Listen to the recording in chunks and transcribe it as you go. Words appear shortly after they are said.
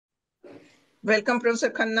Welcome,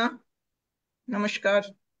 Professor Khanna. Namaskar.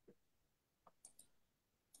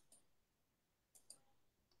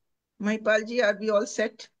 Mahipalji, are we all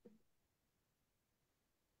set?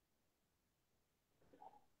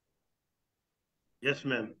 Yes,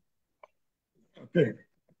 ma'am. Okay.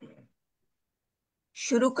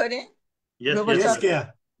 शुरू करें? Yes, Grover yes, sir. ma'am.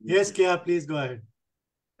 Yes, Kia, please go ahead.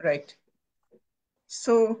 Right.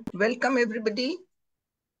 So, welcome everybody.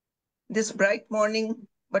 This bright morning,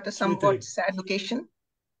 but a somewhat sad occasion.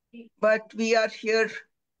 But we are here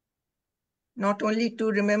not only to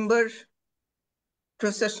remember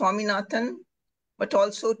Professor Swaminathan, but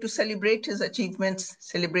also to celebrate his achievements,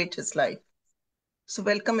 celebrate his life. So,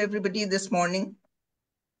 welcome everybody this morning.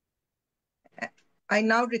 I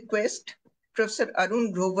now request Professor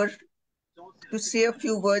Arun Grover to say a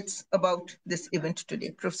few words about this event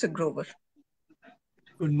today. Professor Grover.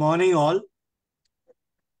 Good morning, all.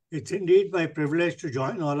 It's indeed my privilege to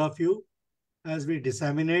join all of you as we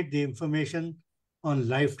disseminate the information on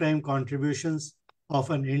lifetime contributions of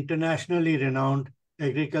an internationally renowned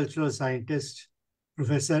agricultural scientist,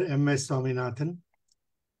 Professor M.S. Swaminathan,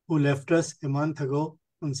 who left us a month ago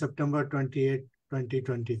on September 28,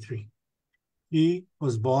 2023. He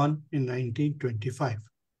was born in 1925.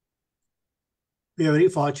 We are very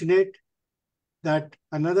fortunate that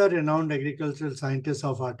another renowned agricultural scientist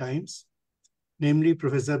of our times, namely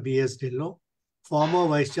Professor B.S. Dhillon, former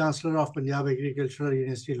Vice-Chancellor of Punjab Agricultural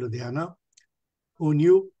University, Ludhiana, who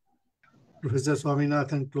knew Professor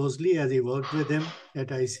Swaminathan closely as he worked with him at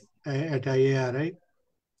IARI.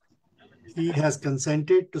 He has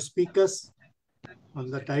consented to speak us on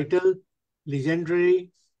the title,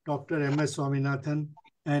 Legendary Dr. M.S. Swaminathan,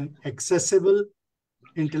 an Accessible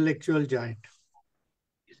Intellectual Giant.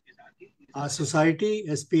 Our society,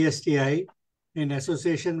 SPSTI, in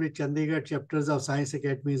association with Chandigarh chapters of Science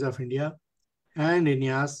Academies of India and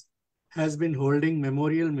INIAS, has been holding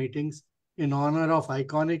memorial meetings in honor of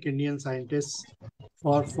iconic Indian scientists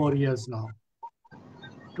for 4 years now.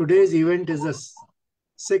 Today's event is the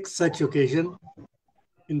sixth such occasion.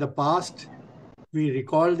 In the past, we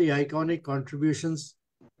recall the iconic contributions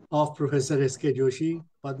of Professor S.K. Joshi,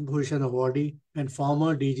 Padma Bhushan awardee and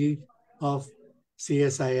former DG of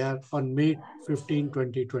CSIR on May 15,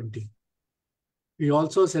 2020. We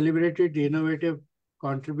also celebrated the innovative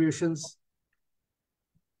contributions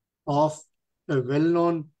of a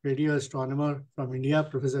well-known radio astronomer from India,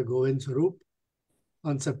 Professor Govind Swarup,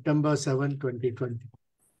 on September 7, 2020.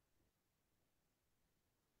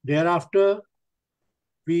 Thereafter,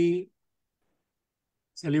 we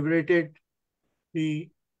celebrated the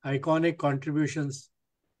iconic contributions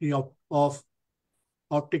of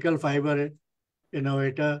optical fiber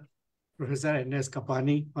innovator Professor N.S.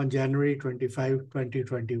 Kapani on January 25,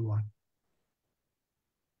 2021.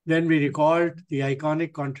 Then we recalled the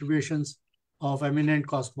iconic contributions of eminent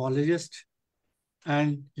cosmologist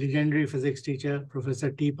and legendary physics teacher,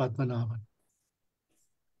 Professor T. Padmanabhan.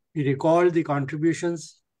 We recalled the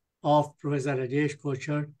contributions of Professor Rajesh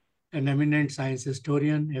Kochar, an eminent science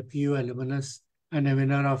historian, a PU alumnus, and a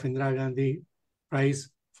winner of Indira Gandhi Prize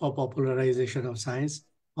for Popularization of Science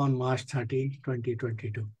on March 30,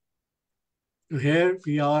 2022. So here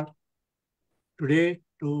we are today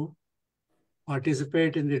to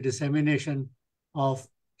participate in the dissemination of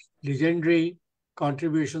legendary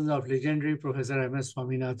contributions of legendary Professor M.S.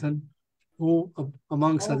 Swaminathan, who,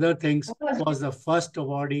 amongst other things, was the first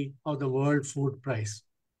awardee of the World Food Prize.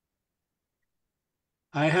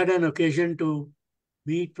 I had an occasion to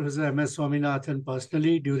meet Professor M.S. Swaminathan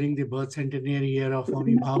personally during the birth centenary year of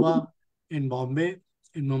Homi Bhabha in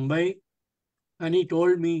Mumbai, and he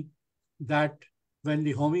told me that when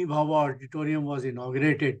the Homi Bhabha Auditorium was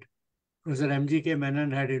inaugurated, Professor M.G.K.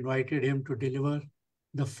 Menon had invited him to deliver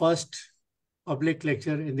the first public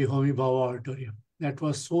lecture in the Homi Bhabha Auditorium. That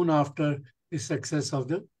was soon after the success of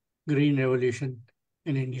the Green Revolution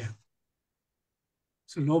in India.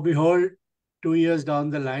 So lo and behold, 2 years down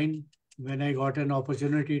the line, when I got an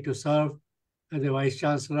opportunity to serve as the Vice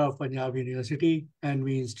Chancellor of Punjab University, and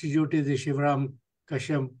we instituted the Shivram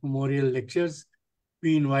Kashyap Memorial Lectures,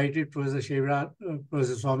 we invited Professor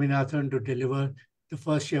Swaminathan to deliver the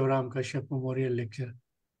first Shivram Kashyap Memorial Lecture.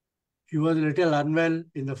 He was a little unwell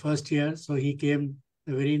in the first year, so he came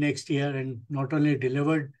the very next year and not only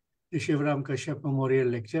delivered the Shivram Kashyap Memorial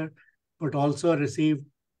Lecture, but also received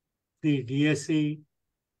the DSc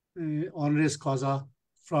honoris causa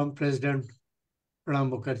from President Pranab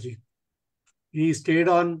Mukherjee. He stayed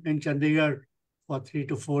on in Chandigarh for 3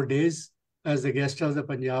 to 4 days as the guest of the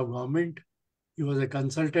Punjab government. He was a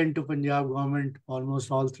consultant to Punjab government almost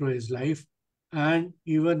all through his life. And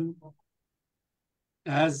even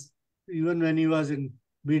when he was in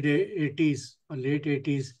mid-80s or late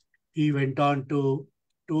 80s, he went on to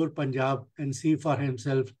tour Punjab and see for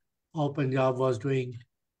himself how Punjab was doing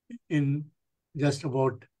in just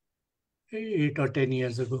about 8 or 10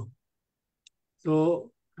 years ago.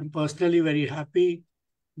 So I'm personally very happy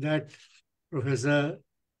that Professor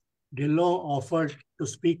Dillon offered to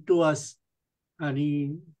speak to us,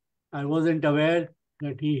 and I wasn't aware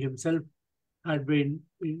that he himself had been,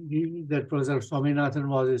 that Professor Swaminathan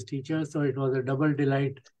was his teacher, so it was a double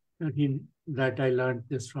delight that I learned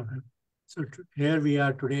this from him. So here we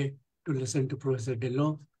are today to listen to Professor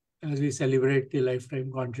Dillon as we celebrate the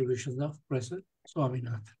lifetime contributions of Professor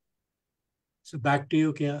Swaminathan. So back to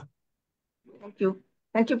you, Kia. Thank you.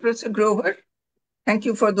 Thank you, Professor Grover. Thank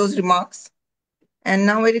you for those remarks. And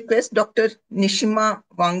now I request Dr. Nishima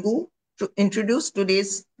Wangu to introduce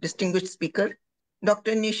today's distinguished speaker.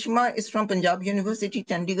 Dr. Nishima is from Punjab University,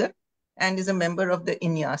 Chandigarh, and is a member of the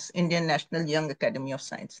INYAS, Indian National Young Academy of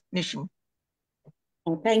Science. Nishima.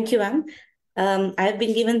 Thank you, ma'am. I've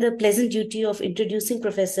been given the pleasant duty of introducing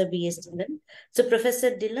Professor B.S. Dillon. So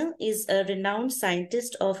Professor Dillon is a renowned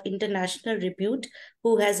scientist of international repute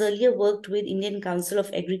who has earlier worked with Indian Council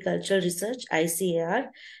of Agricultural Research, ICAR,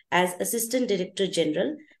 as Assistant Director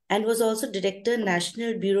General and was also Director,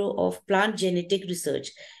 National Bureau of Plant Genetic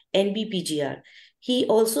Research, NBPGR. He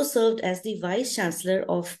also served as the Vice Chancellor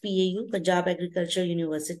of PAU, Punjab Agricultural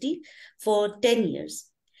University, for 10 years.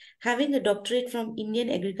 Having a doctorate from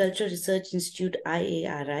Indian Agriculture Research Institute,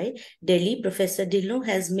 IARI, Delhi, Professor Dillon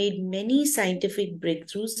has made many scientific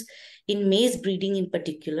breakthroughs in maize breeding in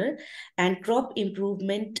particular and crop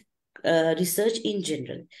improvement research in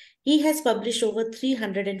general. He has published over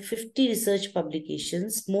 350 research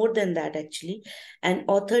publications, more than that actually, and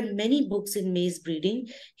authored many books in maize breeding,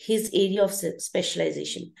 his area of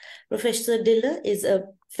specialization. Professor Dillon is a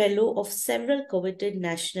fellow of several coveted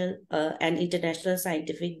national and international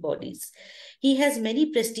scientific bodies. He has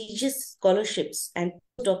many prestigious scholarships and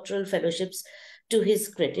doctoral fellowships to his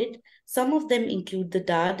credit. Some of them include the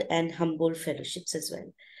Dard and Humboldt fellowships as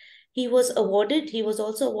well. He was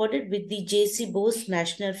also awarded with the J.C. Bose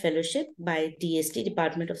National Fellowship by DST,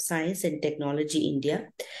 Department of Science and Technology, India.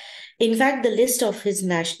 In fact, the list of his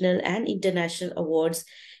national and international awards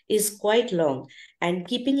is quite long. And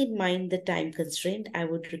keeping in mind the time constraint, I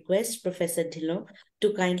would request Professor Dillon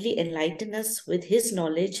to kindly enlighten us with his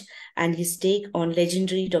knowledge and his take on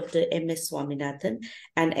legendary Dr. M.S. Swaminathan,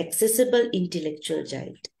 an accessible intellectual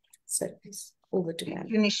giant. Sir, please, over to Thank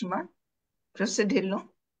you, Nishima. Professor Dillon,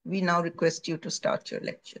 we now request you to start your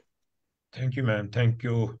lecture. Thank you, ma'am. Thank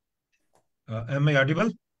you. Am I audible?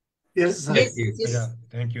 Yes, sir. Yes. Yeah,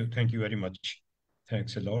 thank you. Thank you very much.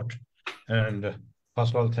 Thanks a lot. And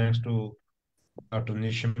first of all, thanks to Dr.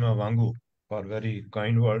 Nishima Wangu for very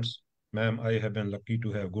kind words. Ma'am, I have been lucky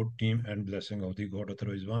to have good team and blessing of the God.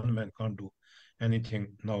 Otherwise, one man can't do anything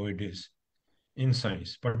nowadays in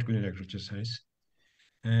science, particularly agriculture science.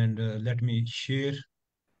 And let me share.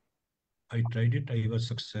 I tried it. I was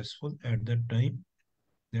successful at that time.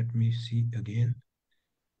 Let me see again.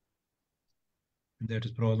 That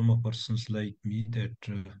is problem of persons like me that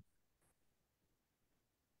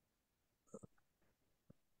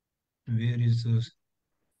where is this?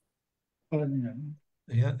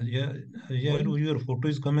 Yeah, your photo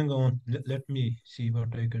is coming on. Let me see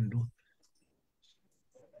what I can do.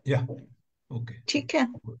 Yeah, okay.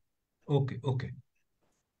 Okay.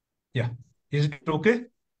 Yeah, is it okay?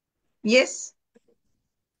 Yes.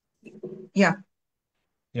 Yeah.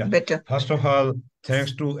 Better. First of all,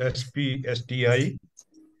 thanks to SPSTI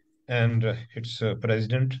and its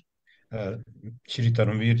president, Shri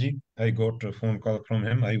Taranveer ji. I got a phone call from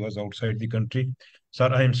him. I was outside the country. Sir,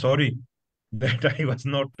 I am sorry that I was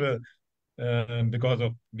not, because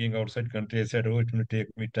of being outside country, I said, oh, it will take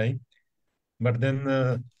me time. But then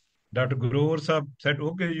Dr. Grover Saab said,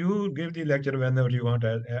 okay, you give the lecture whenever you want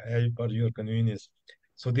as per your convenience.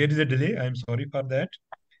 So there is a delay. I'm sorry for that.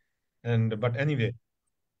 But anyway,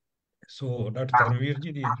 so Dr. Tanveer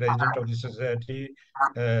ji, the president of the society,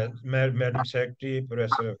 Madam Secretary,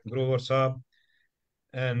 Professor Grover Saab,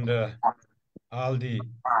 and all the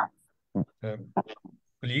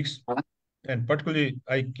colleagues. And particularly,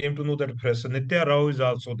 I came to know that Professor Nitya Rao is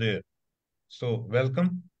also there. So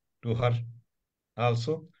welcome to her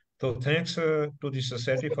also. So thanks to the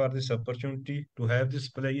society for this opportunity to have this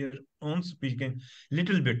player on speaking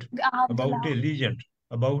little bit about a legend,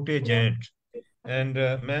 about a giant. And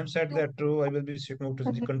ma'am said that I will be speaking out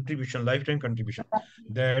the contribution, lifetime contribution.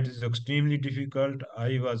 That is extremely difficult.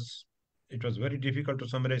 It was very difficult to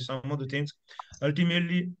summarize some of the things.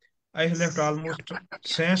 Ultimately, I left almost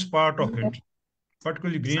science part of it,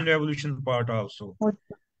 particularly green revolution part also,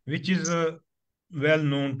 which is well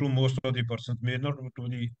known to most of the persons, may not to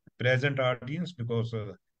the present audience, because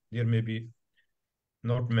there may be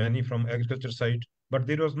not many from agriculture side, but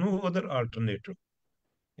there was no other alternative.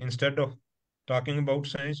 Instead of talking about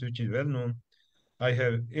science, which is well known, I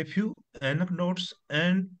have a few anecdotes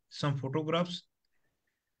and some photographs.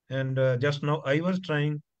 And just now I was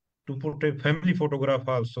trying to put a family photograph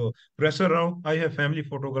also. Professor Rao, I have family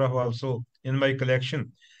photograph also in my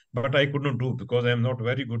collection, but I could not do because I am not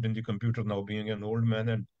very good in the computer now, being an old man.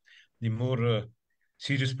 And the more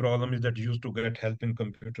serious problem is that you used to get help in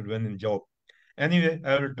computer when in job. Anyway,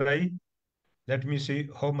 I will try. Let me see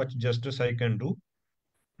how much justice I can do.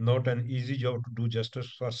 Not an easy job to do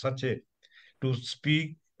justice for such a, to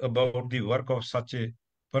speak about the work of such a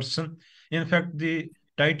person. In fact, the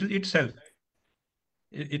title itself,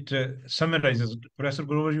 it summarizes. Professor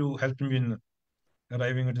Grover, you helped me in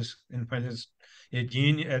arriving at this in finance, a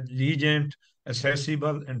gene, a legend,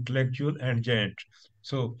 accessible, intellectual, and giant.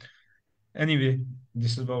 So anyway,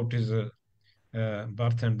 this is about his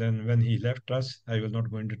birth, and then when he left us, I will not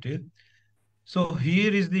go into detail. So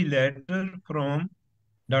here is the letter from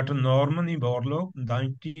Dr. Norman E. Borlaug,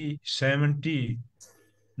 1970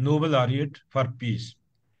 Nobel Laureate for Peace.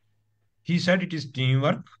 He said it is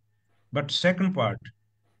teamwork, but second part,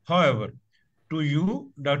 however, to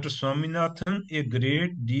you, Dr. Swaminathan, a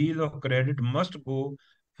great deal of credit must go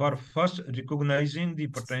for first recognizing the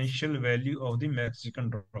potential value of the Mexican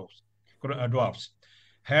dwarfs.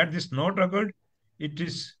 Had this not occurred, it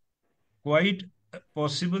is quite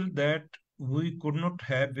possible that we could not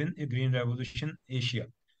have been a green revolution Asia.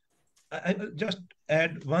 I will just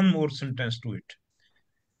add one more sentence to it.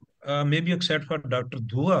 Maybe except for Dr.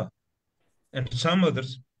 Dua and some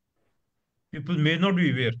others, people may not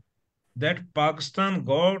be aware that Pakistan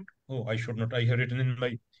got, oh, I should not, I have written in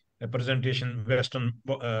my presentation, Western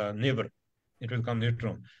neighbor. It will come later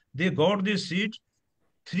on. They got this seat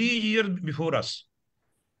 3 years before us.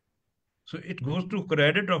 So it goes to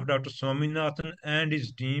credit of Dr. Swaminathan and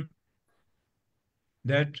his team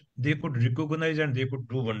that they could recognize and they could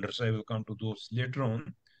do wonders. I will come to those later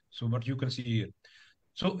on. So what you can see here.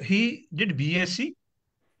 So he did BSc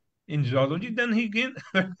in zoology, then he came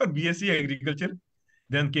for BSc agriculture,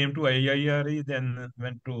 then came to IIRE, then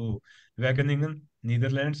went to Wageningen,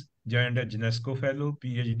 Netherlands, joined as UNESCO fellow,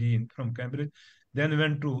 PhD from Cambridge, then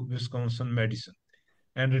went to Wisconsin medicine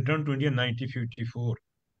and returned to India in 1954.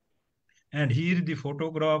 And here is the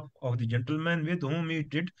photograph of the gentleman with whom he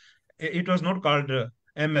did. It was not called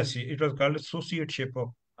MSc, it was called associateship of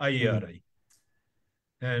IARI.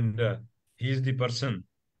 And he is the person.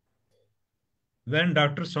 When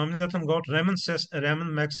Dr. Swaminathan got Raman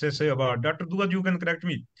Magsaysay Award, Dr. Dua, you can correct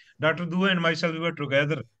me. Dr. Dua and myself, we were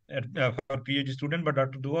together at, for PhD student, but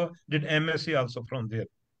Dr. Dua did MSc also from there.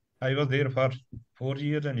 I was there for 4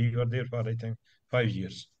 years and he was there for, I think, 5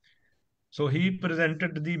 years. So he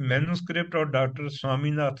presented the manuscript of Dr.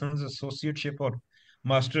 Swaminathan's associateship or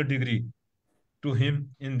master degree to him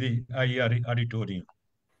in the IR auditorium.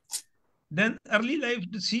 Then early life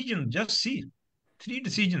decision, just see, 3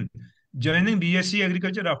 decisions. Joining BSc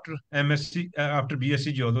Agriculture after MSc, after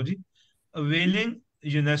BSc Geology, availing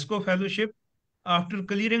UNESCO Fellowship after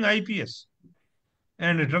clearing IPS,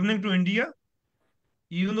 and returning to India,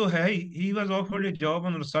 even though he was offered a job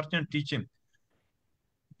on research and teaching.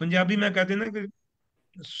 Punjabi में कहते हैं ना कि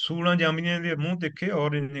 16 जामियां दे मुंह देखे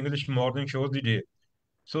और in English morning shows the day.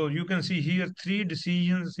 So you can see here 3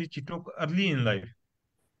 decisions which he took early in life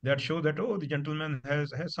that show that, oh, the gentleman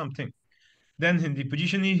has something. Then in the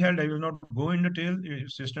position he held, I will not go in detail,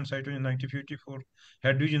 assistant scientist in 1954,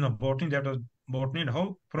 head division of botany, that was botany, and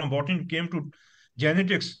how from botany came to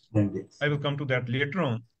genetics. I will come to that later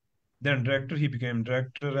on. Then director, he became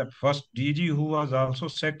director at first DG, who was also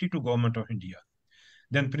secretary to government of India.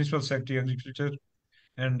 Then principal secretary agriculture,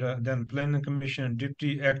 and then planning commission,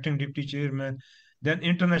 acting deputy chairman, then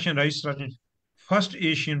international rice sergeant, first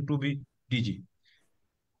Asian to be DG.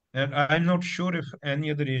 And I'm not sure if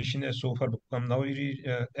any other Asian has so far become now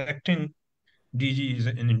acting DG is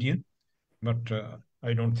an Indian, but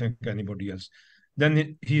I don't think anybody else.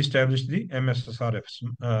 Then he established the MSSRF,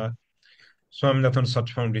 Swaminathan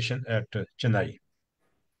Research Foundation at Chennai.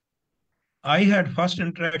 I had first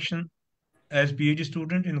interaction as PhD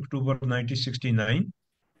student in October 1969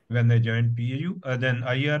 when I joined PAU, then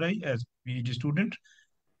IRI as PhD student.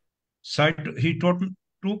 He taught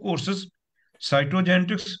 2 courses,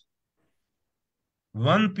 cytogenetics,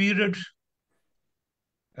 one period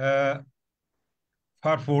for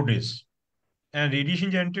 4 days, and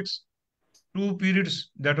radiation genetics, 2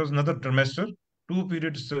 periods, that was another trimester, 2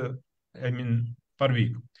 periods, per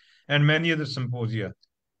week, and many other symposia.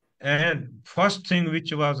 And first thing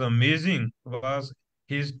which was amazing was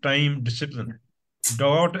his time discipline.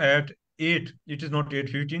 Dot at 8. It is not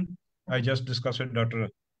 8:15. I just discussed with Dr.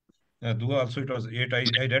 Dua also. It was 8.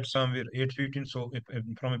 I read somewhere 8:15. So if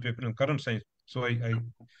from a paper in current science. So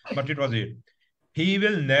but it was 8. He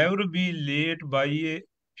will never be late by a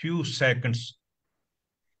few seconds.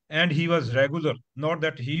 And he was regular. Not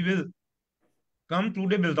that he will come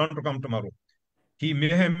today, will not come tomorrow. He may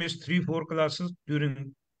have missed 3, 4 classes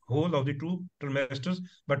during whole of the 2 trimesters,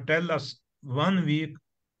 but tell us 1 week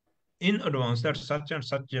in advance that such and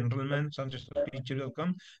such gentleman, such and such teacher will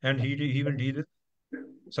come, and he will deal with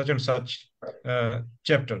such and such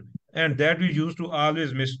chapter. And that we used to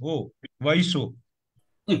always miss. Oh, why so?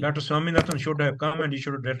 Dr. Swaminathan should have come and he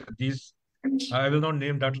should have read these. I will not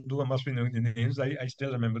name Dr. Dua, must be knowing the names. I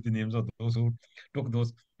still remember the names of those who took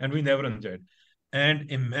those, and we never enjoyed.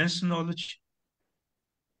 And immense knowledge.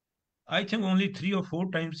 I think only 3 or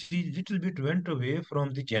 4 times he little bit went away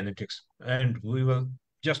from the genetics, and we were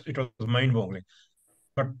just, it was mind-boggling.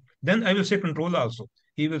 But then I will say control also.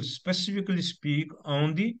 He will specifically speak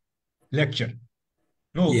on the lecture.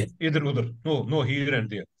 No, Yes. either other. No, no, here and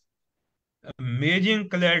there. Amazing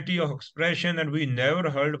clarity of expression, and we never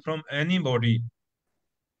heard from anybody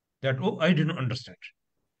that, oh, I didn't understand.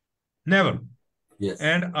 Never. Yes.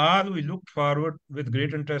 And all we looked forward with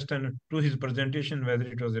great interest and to his presentation, whether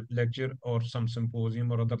it was a lecture or some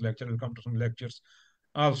symposium or other lecture. We'll come to some lectures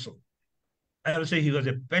also. I will say he was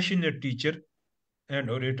a passionate teacher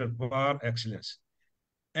and orator par excellence.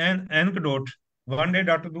 An anecdote. One day,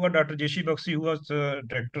 Dr. Dua, Dr. Jeshi Bakshi, who was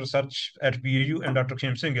director research at PAU, and Dr.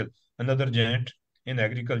 Khem Singhal, another giant in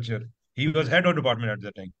agriculture, he was head of department at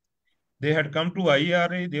the time. They had come to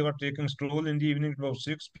IRA. They were taking stroll in the evening about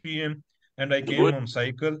 6 p.m. And I came on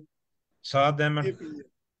cycle, saw them, and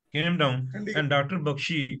came down. And Dr.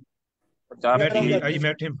 Bakshi met me. I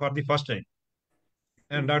met him for the first time.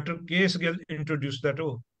 And Dr. K. Gill introduced that,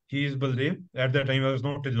 oh, he is Baldev. At that time, I was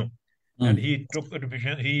not known. And he took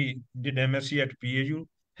admission. He did MSc at PAU,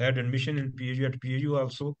 had admission in PAU at PAU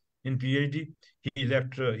also. In PhD, he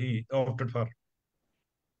left, he opted for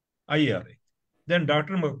IRA. Then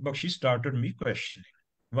Dr. Bakshi started me questioning.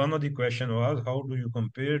 One of the question was, how do you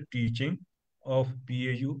compare teaching of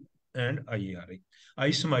PAU and IRA?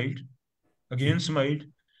 I smiled, again smiled,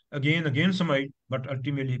 again smiled, but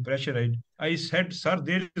ultimately pressurized. I said, sir,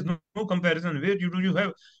 there is no comparison. Where do you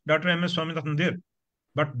have Dr. M.S. Swaminathan there?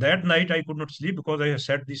 But that night I could not sleep because I had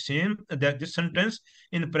said the same, this sentence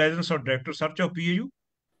in the presence of Director Search of PAU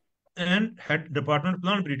and had Department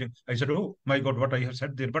Plan Breeding. I said, oh my God, what I have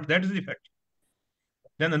said there. But that is the fact.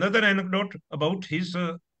 Then another anecdote about his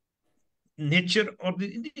nature or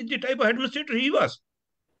the type of administrator he was.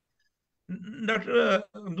 Dr.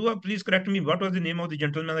 Dua, please correct me. What was the name of the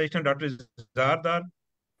gentleman? I think Dr. Zardar,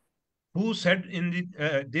 who said in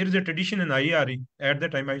the there is a tradition in IRE at the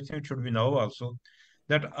time, I think it should be now also,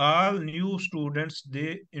 that all new students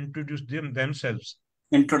they introduce themselves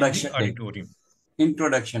Introduction in the auditorium.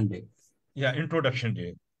 Introduction day. Yeah, introduction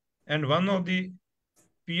day. And one of the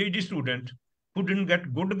PhD student who didn't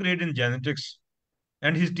get good grade in genetics,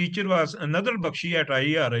 and his teacher was another Bakshi at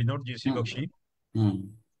IRI, not JC Bakshi.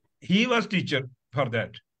 He was teacher for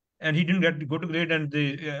that, and he didn't get good grade. And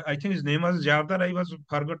the I think his name was Javdar.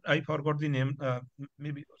 I forgot the name.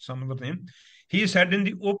 Maybe some other name. He said in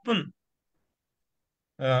the open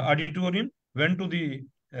auditorium, went to the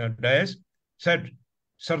dais, said,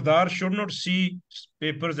 Sardar should not see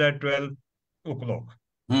papers at 12 o'clock.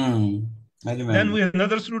 I remember. Then we have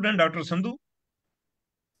another student, Dr. Sandhu,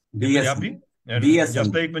 Punjabi, and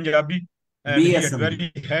just like Punjabi, and he had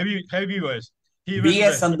very heavy voice. He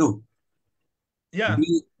B.S. Sandhu. Yeah,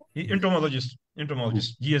 entomologist,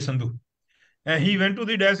 G.S. Sandhu. And he went to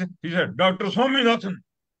the desk, he said, Dr. Swaminathan,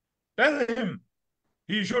 tell him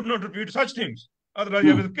he should not repeat such things, otherwise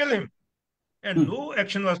I will kill him. And no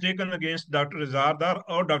action was taken against Dr. Rizardar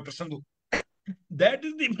or Dr. Sandhu. That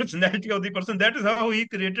is the personality of the person. That is how he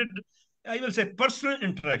created, I will say, personal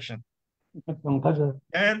interaction.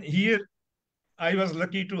 And here, I was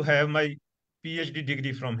lucky to have my PhD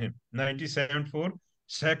degree from him. 1974,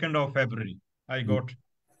 2nd of February. I got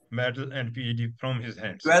medal and PhD from his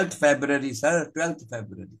hands. 12th February, sir. 12th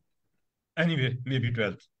February. Anyway, maybe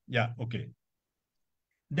 12th. Yeah, okay.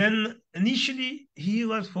 Then initially, he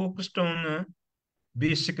was focused on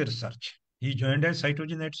basic research. He joined as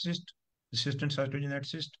cytogeneticist, assistant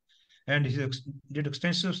cytogeneticist, and he did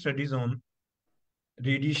extensive studies on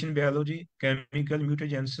radiation biology, chemical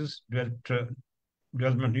mutagenesis,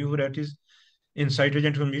 development of new varieties. In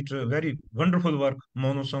cytogenetic meet very wonderful work,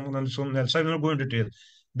 monosomal and somal. I will not go into detail.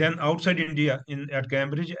 Then outside India, at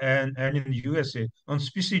Cambridge and in the USA, on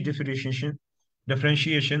species differentiation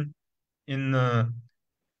in Solemn.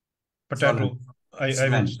 potato,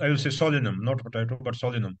 Solemn. I will say solinum, not potato, but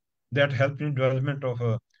solinum. That helped in development of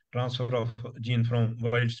a transfer of gene from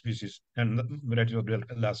wild species and varieties of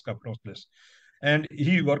Alaska prosperous. And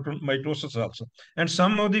he worked on mitosis also. And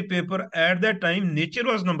some of the paper at that time, Nature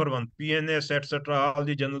was number one. PNS, etc. All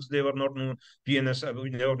the journals, they were not known. PNS, we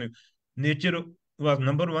never knew. Nature was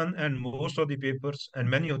number one, and most of the papers and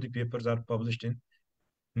many of the papers are published in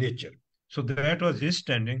Nature. So that was his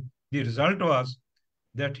standing. The result was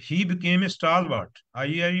that he became a stalwart.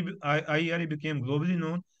 IERE became globally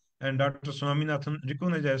known, and Dr. Swaminathan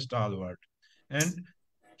recognized as stalwart. And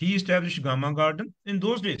he established Gamma Garden in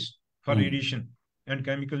those days for Hmm. radiation and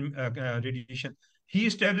chemical radiation. He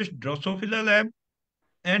established Drosophila lab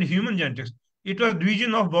and human genetics. It was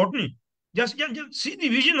division of botany. Just see the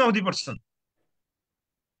vision of the person.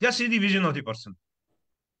 Just see the vision of the person.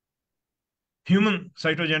 Human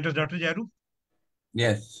cytogenetics, Dr. Jaru,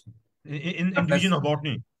 Yes. in division Professor, of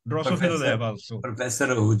botany. Drosophila Professor, lab also. Professor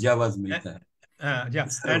Ahuja was Uh, made that. yeah,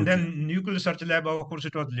 Professor and Ahuja. then nuclear research lab, of course,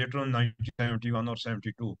 it was later on 1971 or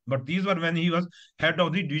 72. But these were when he was head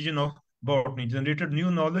of the division of botany, generated new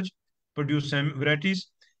knowledge, produced some varieties.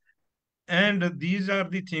 And these are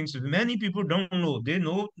the things many people don't know. They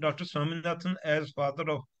know Dr. Swaminathan as father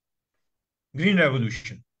of Green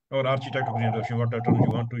Revolution or architect of Green Revolution, whatever term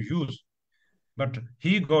you want to use. But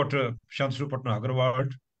he got Shantru Patnagar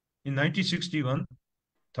Award in 1961,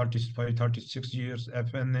 35, 36 years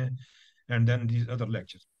FNA, and then these other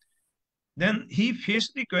lectures. Then he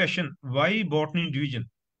faced the question, why botany division?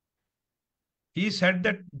 He said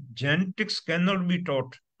that genetics cannot be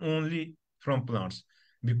taught only from plants,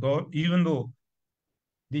 because even though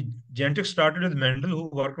the genetics started with Mendel, who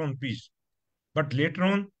worked on peas, but later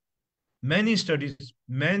on, many studies,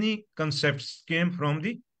 many concepts came from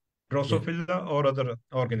the Yes. Drosophila or other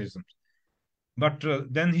organisms. But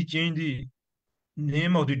then he changed the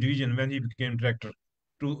name of the division when he became director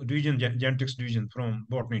to division genetics division from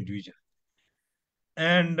botany division.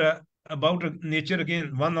 And about nature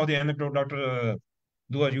again, one of the anecdote, Dr.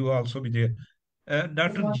 Dua, you also be there.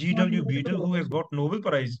 Dr. G.W. Beadle, who has got Nobel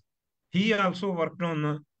Prize, he also worked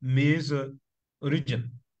on maize origin.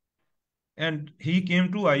 And he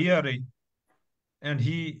came to IRA and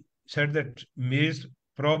he said that maize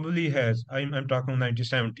probably has, I'm talking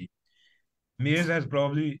 1970, maize has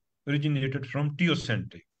probably originated from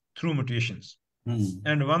teosinte through mutations. Hmm.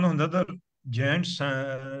 And one another giant,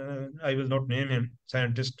 I will not name him,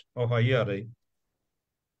 scientist of IRA,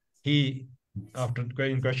 he, after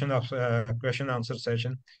in question answer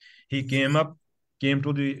session, he came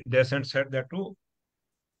to the desk and said that, oh,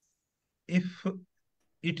 if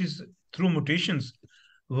it is through mutations,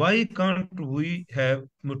 why can't we have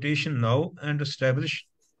mutation now and establish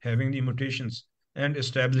having the mutations and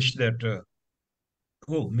establish that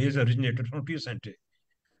oh, maize originated from teosinte?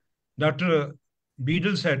 Dr.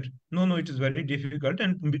 Beadle said, no, it is very difficult.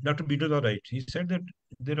 And Dr. Beadle are right. He said that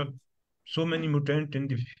there are so many mutants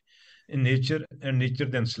in nature, and nature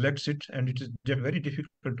then selects it, and it is very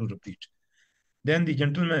difficult to repeat. Then the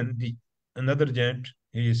gentleman, the another giant,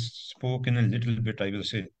 he spoke in a little bit, I will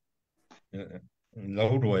say,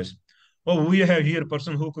 loud voice. Oh, we have here a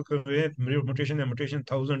person who could create mutation and mutation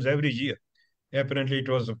thousands every year. Apparently, it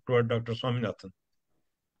was toward Dr. Swaminathan.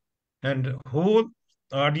 And whole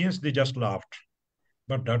audience, they just laughed.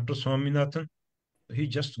 But Dr. Swaminathan, he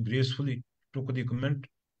just gracefully took the comment.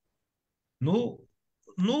 No,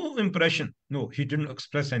 no impression. No, he didn't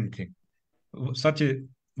express anything. Such a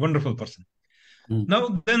wonderful person. Hmm.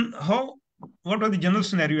 Now, then, what was the general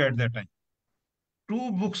scenario at that time?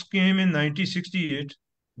 Two books came in 1968.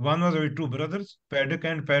 One was with two brothers, Paddock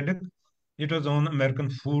and Paddock. It was on American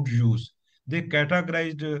food use. They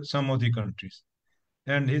categorized some of the countries.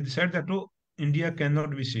 And he said that, oh, India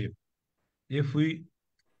cannot be safe. If we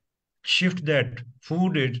shift that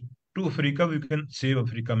food aid to Africa, we can save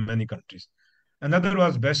Africa, many countries. Another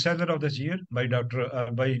was bestseller of this year by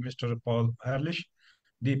Mr. Paul Ehrlich,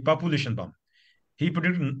 The Population Bomb. He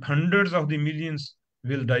predicted hundreds of the millions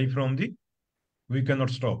will die from the we cannot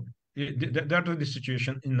stop. That was the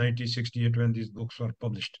situation in 1968 when these books were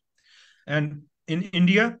published. And in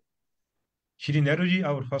India, Shri Nehruji,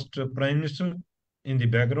 our first prime minister, in the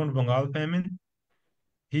background Bengal famine,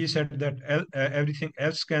 he said that everything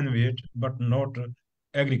else can wait, but not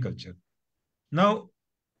agriculture. Now,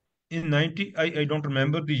 in 90, I don't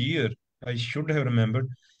remember the year, I should have remembered,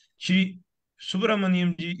 Shri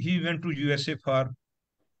Subramaniam ji, he went to USA for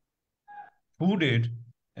food aid,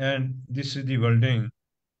 and this is the wording.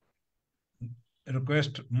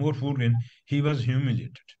 request more food in, he was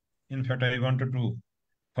humiliated. In fact, I wanted to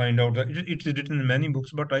find out that it's written in many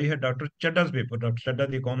books, but I had Dr. Chadda's paper, Dr. Chadda,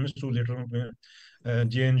 the economist who later on became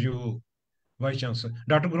JNU Vice Chancellor.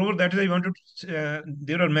 Dr. Grover, that is, I wanted to,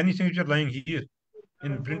 there are many things which are lying here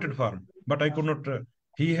in printed form, but I could not.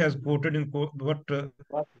 He has quoted in what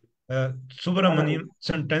Subramanian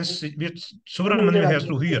sentence, which Subramanian has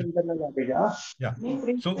to hear. Yeah.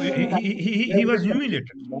 So he was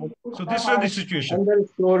humiliated. So this was the situation.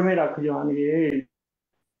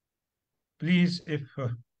 Please, if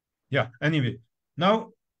yeah. Anyway,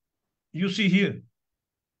 now you see here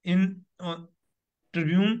in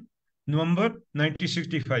Tribune, November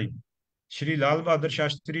 1965. Shri Lal Bahadur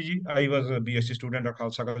Shastri ji, I was a BSc student at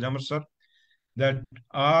Khalsa College Amritsar, that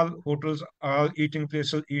all hotels, all eating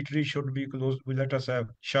places, eateries should be closed. We let us have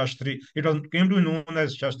Shastri. It was, came to be known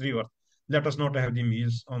as Shastri Varth. Let us not have the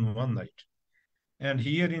meals on one night. And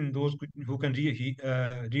here, in those who can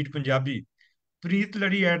read Punjabi, Preet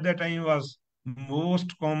Ladi at that time was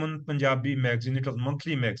most common Punjabi magazine. It was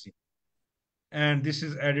monthly magazine. And this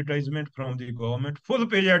is advertisement from the government, full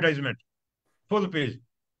page advertisement, full page,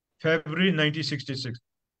 February 1966.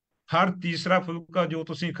 ਹਰ ਤੀਸਰਾ ਫੁਲਕਾ ਜੋ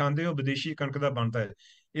ਤੁਸੀਂ ਖਾਂਦੇ ਹੋ ਵਿਦੇਸ਼ੀ ਕਣਕ ਦਾ ਬਣਦਾ ਹੈ,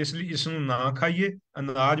 ਇਸ ਲਈ ਇਸ ਨੂੰ ਨਾ ਖਾਈਏ,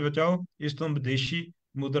 ਅਨਾਜ ਬਚਾਓ, ਇਸ ਤੋਂ ਵਿਦੇਸ਼ੀ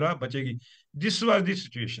ਮੁਦਰਾ ਬਚੇਗੀ. This was the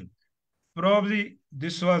situation. Probably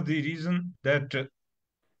this was the reason that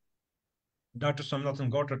Dr. Swaminathan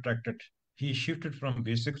got attracted. He shifted from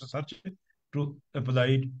basic research to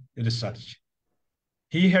applied research.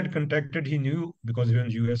 He had contacted, he knew, because he was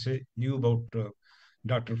in USA, knew about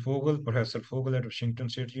Dr. Fogel, Professor Fogel at Washington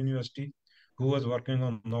State University, who was working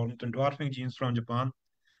on northern dwarfing genes from Japan,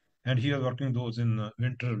 and he was working those in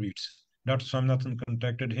winter wheats. Dr. Swaminathan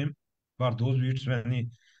contacted him for those wheats. When he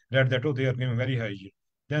read that, oh, they are giving very high yield.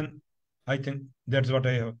 Then I think that's what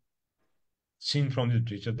I have seen from the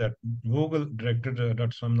literature, that Vogel directed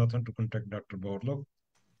Dr. Swaminathan to contact Dr. Borlaug.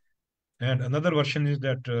 And another version is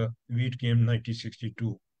that wheat came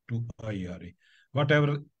 1962 to IERA.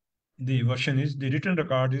 Whatever the version is, the written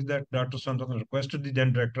record is that Dr. Swaminathan requested the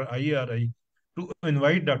then director IERA to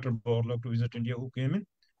invite Dr. Borlaug to visit India, who came in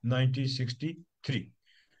 1963.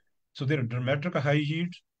 So there are dramatic high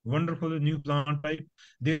yields, wonderful new plant type.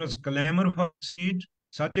 There was clamor for seed.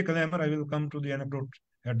 Such a clamor, I will come to the anecdote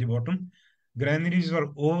at the bottom. Granaries were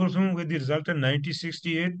overthrown, with the result in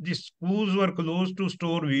 1968. The schools were closed to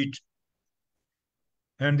store wheat.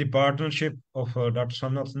 And the partnership of Dr.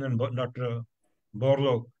 Swaminathan and Dr.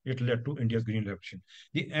 Borlaug, it led to India's Green Revolution.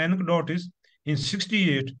 The anecdote is, in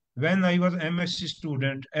 68, when I was MSc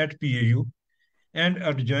student at PAU, and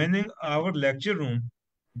adjoining our lecture room,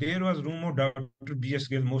 there was room of Dr. B.S.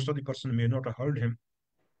 Gill. Most of the person may not have heard him.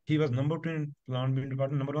 He was number 2 in plant breeding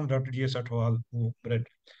department, number 1, Dr. G.S. Atwal, who bred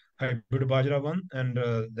hybrid Bajra 1, and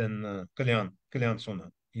then Kalyan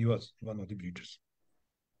Sona. He was one of the breeders.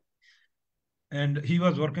 And he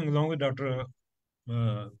was working along with Dr.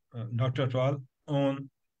 Atwal on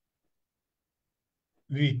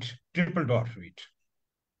wheat, triple dwarf wheat.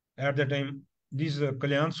 At that time, these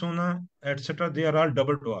Kalyan Sona, etc., they are all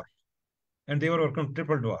double dwarf. And they were working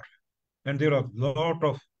triple dwarf. And there are a lot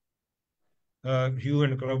of hue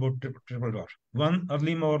and color about triple dwarf. One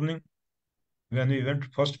early morning, when we went,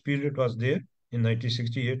 first period was there in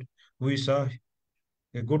 1968, we saw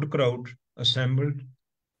a good crowd assembled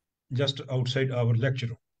just outside our lecture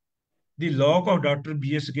room. The lock of Dr.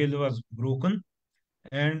 B.S. Gill was broken,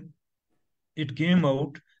 and it came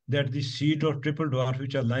out that the seed of triple dwarf,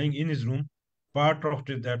 which are lying in his room, part of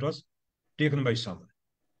it that was taken by someone.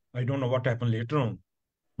 I don't know what happened later on,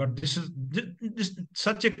 but this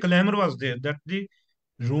such a clamor was there that the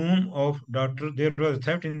room of there was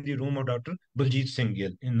theft in the room of Dr. Baljit Singh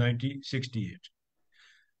Gill in 1968.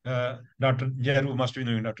 Dr. Jairu must be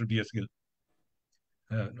knowing Dr. B.S. Gill.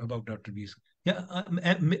 About Dr. B.S. Yeah,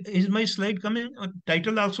 is my slide coming?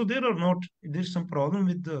 Title also there or not? There's some problem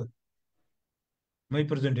with my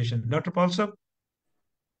presentation. Dr. Paul sir,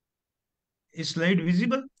 is slide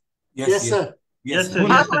visible? Yes, sir. Yes,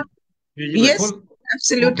 sir. Yes,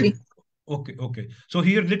 absolutely. Okay. So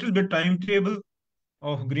here, little bit timetable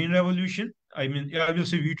of Green Revolution. I mean, yeah, I will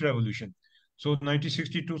say Wheat Revolution. So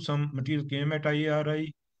 1962, some material came at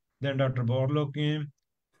IARI. Then Dr. Borlaug came.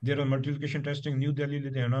 There was multiplication testing, New Delhi,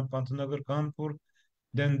 Ludhiana, Pantnagar, Kanpur.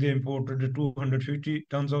 Then they imported 250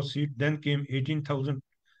 tons of seed. Then came 18,000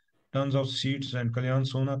 tons of seeds, and Kalyan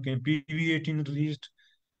Sona came. PV18 released.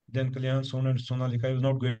 Then Kalyan Sona and Sonalika. I will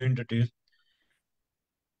not go into detail.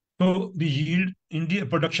 So the yield, India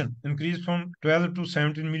production increased from 12 to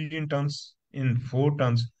 17 million tons in 4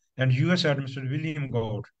 tons. And US Administrator William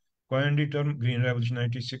Gord coined the term Green Revolution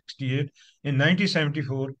 1968. In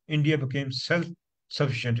 1974, India became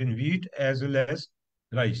self-sufficient in wheat as well as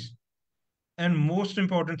rice. And most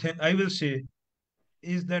important thing I will say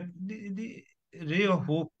is that the ray of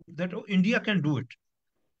hope that India can do it.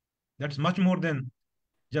 That's much more than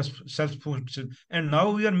just self-food. And now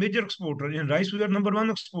we are major exporter. In rice, we are number one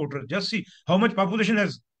exporter. Just see how much population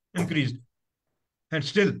has increased. And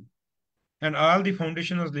still, and all the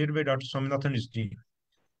foundation was laid by Dr. Swaminathan and his team.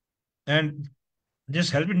 And this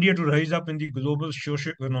helped India to rise up in the global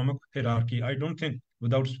socio-economic hierarchy. I don't think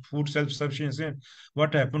without food self-sufficiency,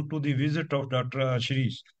 what happened to the visit of Dr. Shri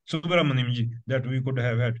Subramaniam ji that we could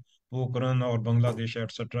have had Pokhran or Bangladesh,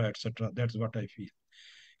 etc., etc. That's what I feel.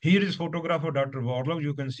 Here is photograph of Dr. Warlock.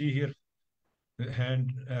 You can see here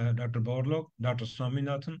hand Dr. Warlock, Dr.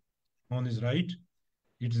 Swaminathan on his right.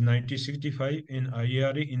 It's 1965 in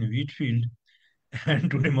IARA in Wheatfield. And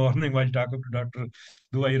today morning, while talking to Dr.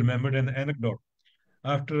 though I remembered an anecdote.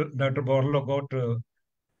 After Dr. Borlaug got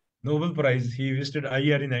Nobel Prize, he visited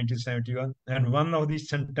IR in 1971. And one of the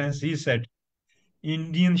sentences he said, he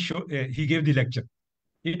gave the lecture.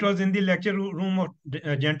 It was in the lecture room of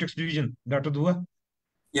genetics division, Dr. Dua.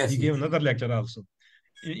 Yes, he gave another lecture also.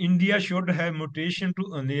 India should have mutation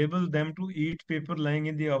to enable them to eat paper lying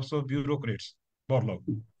in the office of bureaucrats. Borlaug.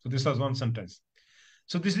 So this was one sentence.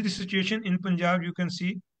 So this is the situation in Punjab. You can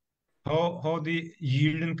see how the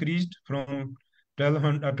yield increased from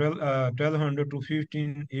 1200 to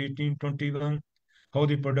 15, 18, 21, how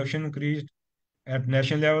the production increased. At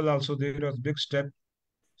national level also there was big step.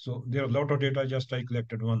 So there are a lot of data, just I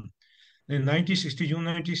collected one. In 1960, June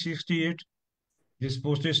 1968, this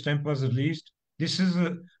postage stamp was released. This is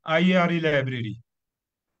a IARE library,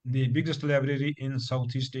 the biggest library in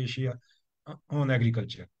Southeast Asia on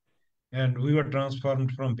agriculture. And we were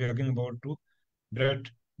transformed from begging board to bread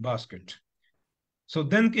basket. So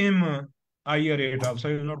then came IR8 also.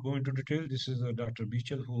 I will not go into detail. This is Dr.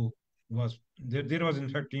 Beechel who was there. There was in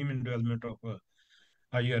fact team in development of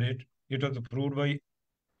IR8. It was approved by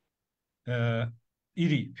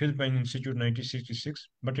ERI, Philippine Institute 1966,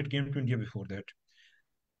 but it came to India before that.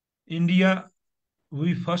 India,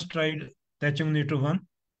 we first tried Tachung 1,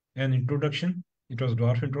 an introduction. It was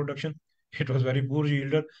dwarf introduction. It was very poor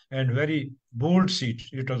yielder and very bold seed.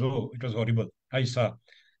 It was horrible. I saw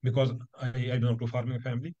because I belong to farming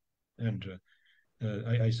family and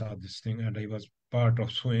I saw this thing and I was part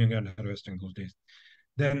of sowing and harvesting those days.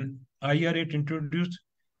 Then IR8 introduced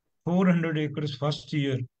 400 acres first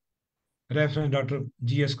year. Reference Dr.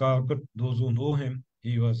 G.S. Karkar, those who know him,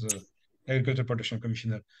 he was Agriculture Protection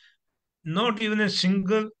Commissioner. Not even a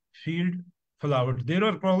single field flowered. There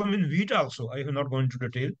were problems in wheat also. I have not gone into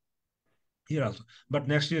detail here also. But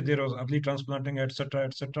next year there was early transplanting, etc.,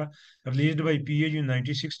 etc., released by PAG in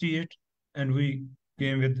 1968, and we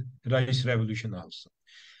came with rice revolution also.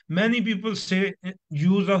 Many people say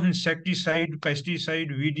use of insecticide,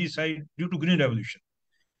 pesticide, weedicide due to green revolution.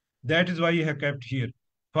 That is why I have kept here.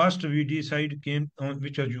 First weedicide came on,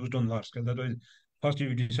 which was used on large scale. That was first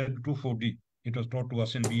weedicide 2,4-D. It was taught to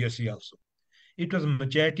us in BSc also. It was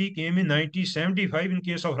Machete came in 1975 in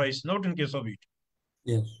case of rice, not in case of wheat.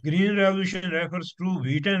 yes. Green revolution refers to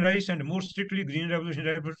wheat and rice, and more strictly, green revolution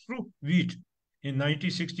refers to wheat. In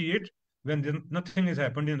 1968, when nothing has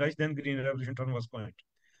happened in rice, then green revolution term was coined.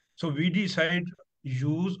 So weedicide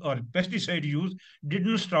use or pesticide use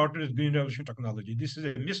didn't start with green revolution technology. This is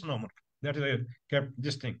a misnomer. That is why I kept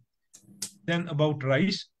this thing. Then about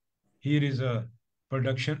rice, here is a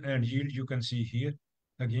production and yield. You can see here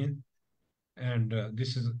again. And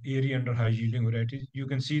this is area under high yielding varieties. You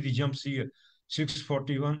can see the jumps here,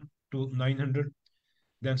 641 to 900,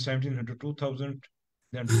 then 1700, 2000,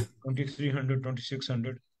 then 2300,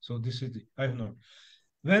 2600. So this is the, I have not.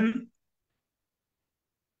 When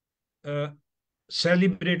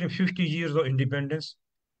celebrating 50 years of independence,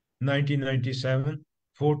 1997,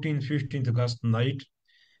 14th, 15th August night,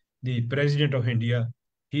 the President of India,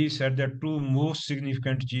 he said that two most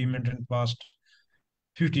significant achievements in past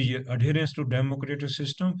 50 years, adherence to democratic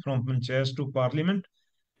system from panchayats to parliament,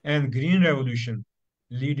 and green revolution,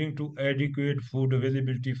 leading to adequate food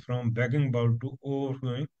availability from begging bowl to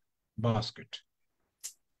overflowing basket.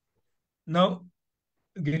 Now,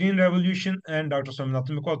 green revolution and Dr.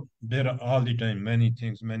 Swaminathan, because there are all the time many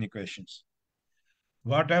things, many questions.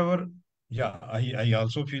 Whatever, yeah, I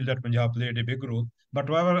also feel that Punjab played a big role, but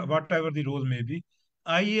whatever the role may be,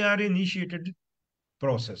 IAR initiated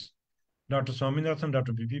process. Dr. Swaminathan,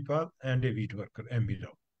 Dr. B.P. Pal, and a wheat worker, M.B.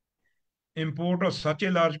 Rao. Import of such a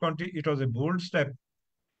large quantity, it was a bold step.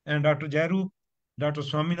 And Dr. Jaru, Dr.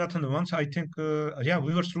 Swaminathan, once I think,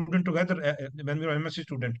 we were student together when we were MSc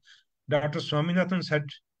student. Dr. Swaminathan said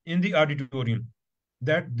in the auditorium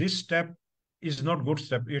that this step is not good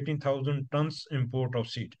step, 18,000 tons import of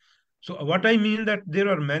seed. So what I mean that there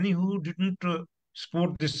are many who didn't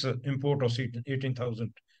support this import of seed,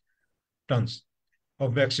 18,000 tons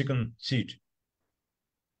of Mexican seed.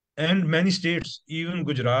 And many states, even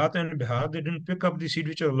Gujarat and Bihar, they didn't pick up the seed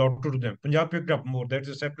which are allotted to them. Punjab picked up more. That's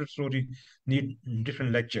a separate story, need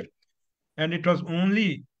different lecture. And it was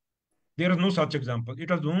only, there is no such example.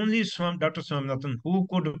 It was only Dr. Swaminathan who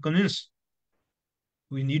could convince.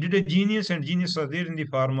 We needed a genius, and genius was there in the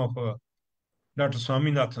form of Dr.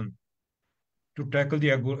 Swaminathan to tackle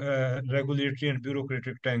the regulatory and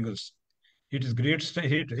bureaucratic tangles. It is great,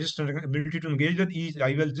 his ability to engage with ease.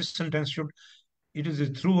 I will, this sentence should, it is a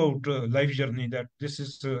throughout life journey that this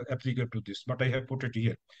is applicable to this, but I have put it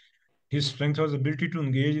here. His strength was ability to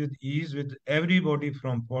engage with ease with everybody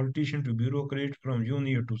from politician to bureaucrat, from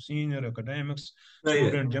junior to senior, academics,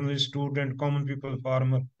 student, journalist, student, common people,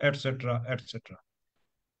 farmer, etc., etc.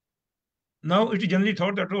 Now it is generally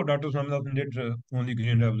thought that, oh, Dr. Swaminathan did only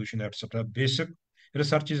Green Revolution, etc. Basic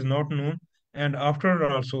research is not known, and after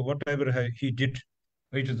also whatever he did,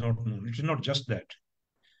 it is not known. It is not just that.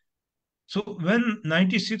 So when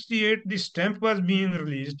 1968 the stamp was being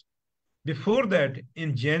released, before that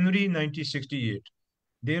in January 1968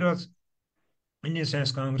 there was Indian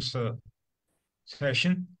Science Congress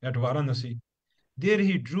session at Varanasi. There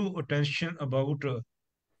he drew attention about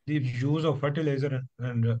the use of fertilizer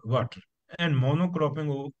and water and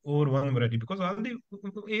monocropping over one variety, because all the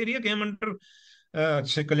area came under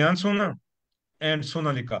say Kalyan Sona and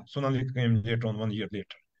Sonalika. Sonalika came later on, 1 year later.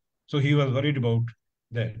 So he was worried about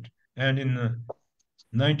that. And in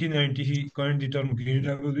 1990, he coined the term Green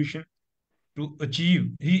Revolution to achieve.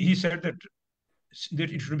 He said that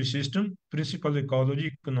it should be system, principle,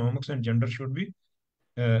 ecology, economics, and gender should be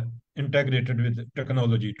uh, integrated with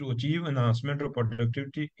technology to achieve enhancement of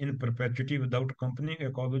productivity in perpetuity without accompanying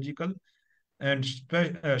ecological and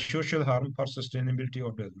social harm for sustainability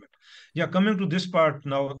of development. Yeah, coming to this part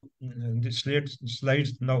now, the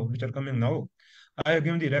slides now, which are coming now, I have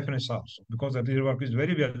given the reference also because their work is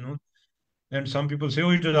very well known. And some people say, oh,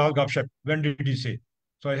 it is all gobship. When did he say?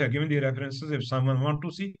 So I have given the references. If someone want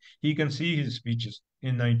to see, he can see his speeches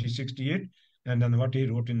in 1968 and then what he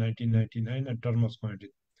wrote in 1999 and term was coined.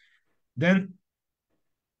 Then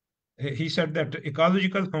he said that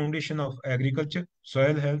ecological foundation of agriculture,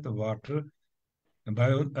 soil health, water,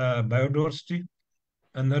 biodiversity,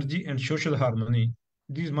 energy, and social harmony,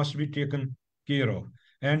 these must be taken care of.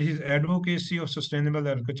 And his advocacy of sustainable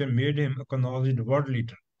agriculture made him a acknowledged world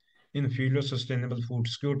leader in the field of sustainable food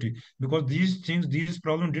security, because these things, these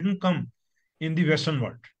problems didn't come in the Western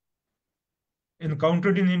world,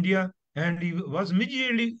 encountered in India, and he was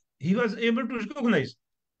immediately, he was able to recognize.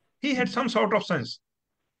 He had some sort of sense.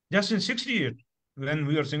 Just in 68, when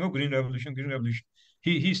we are saying, oh, Green Revolution,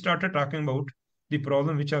 he started talking about the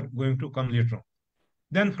problem which are going to come later on.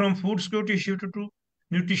 Then from food security, he shifted to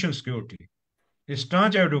nutrition security. A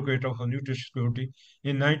staunch advocate of nutrition security.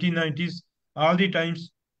 In 1990s, all the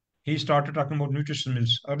times he started talking about nutrition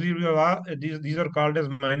mills. Earlier, these are called as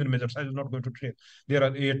minor millets. I am not going to tell. There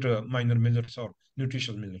are 8 minor millets or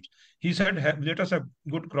nutritional millets. He said, let us have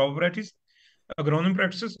good crop varieties, agronomic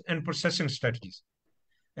practices, and processing strategies.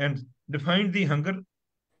 And defined the hunger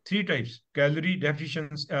 3 types: calorie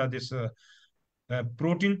deficiency,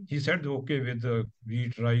 protein. He said, okay, with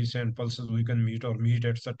wheat, rice, and pulses, we can meet or meat,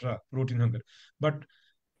 etc. Protein hunger. But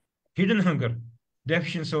hidden hunger,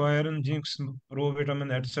 deficiency of iron, zinc,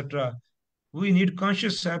 provitamin, etc. We need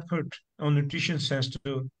conscious effort on nutrition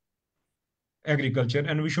sensitive agriculture,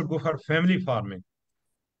 and we should go for family farming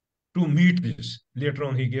to meet this. Later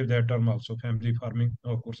on, he gave that term also, family farming.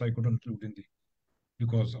 Of course, I couldn't include in the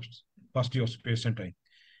because of paucity of space and time.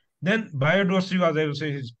 Then biodiversity was, I will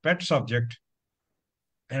say, his pet subject.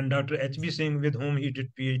 And Dr. H.B. Singh, with whom he did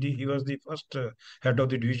PhD, he was the first head of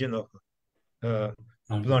the division of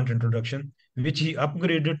plant introduction, which he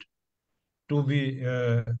upgraded to be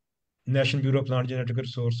National Bureau of Plant Genetic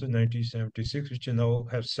Resources in 1976, which now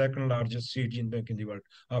has second largest seed gene bank in the world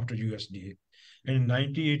after USDA. And in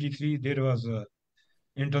 1983, there was a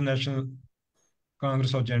International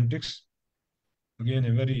Congress of Genetics. Again,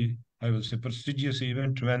 a very, I will say, prestigious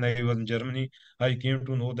event. When I was in Germany, I came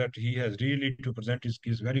to know that he has really to present his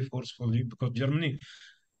case very forcefully, because Germany,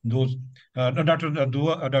 those Dr.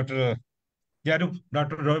 Yarup,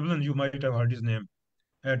 Dr. Roeblen, you might have heard his name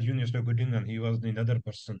at University of Göttingen. He was another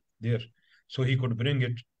person there, so he could bring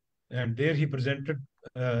it, and there he presented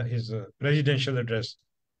his presidential address.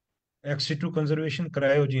 Ex situ conservation,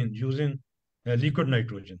 cryogene using liquid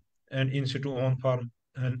nitrogen, and in situ on farm.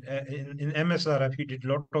 And in MSRF, he did a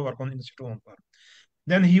lot of work on in situ on farm.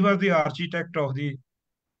 Then he was the architect of the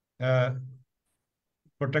uh,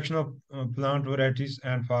 protection of plant varieties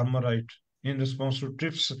and farmer right. In response to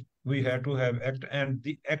TRIPS, we had to have act, and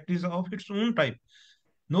the act is of its own type.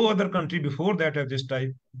 No other country before that of this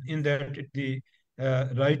type, in that the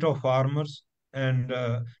right of farmers and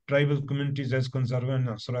tribal communities as conserve and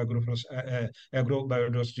agro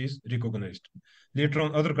biodiversity is recognized. Later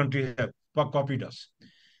on, other countries have copied us.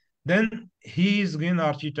 Then he is again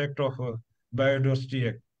architect of Biodiversity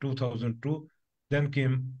Act 2002. Then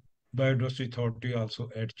came Biodiversity Authority also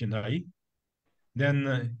at Chennai.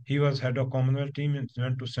 Then he was head of Commonwealth team and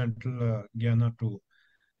went to Central Guyana to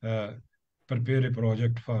uh, prepare a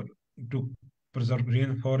project for to preserve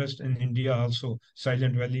rainforest in India. Also,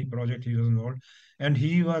 Silent Valley project he was involved, and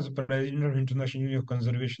he was president of International Union of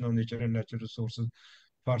Conservation of Nature and Natural Resources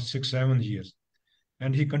for 6 7 years,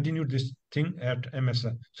 and he continued this thing at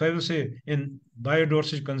MSI. So I will say in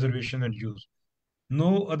biodiversity conservation and use,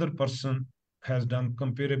 no other person has done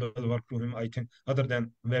comparable work to him, I think, other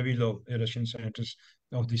than Vavilov, a Russian scientist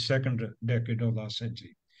of the second decade of last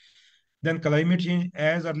century. Then climate change,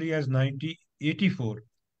 as early as 1984,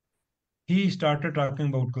 he started talking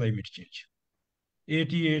about climate change.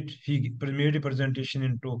 88, he made a presentation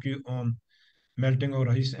in Tokyo on melting of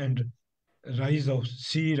ice and rise of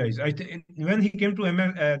sea rise. I think when he came to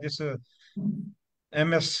MS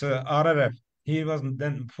RRF, he was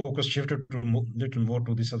then focus shifted to little more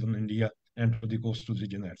to the southern India and to the coastal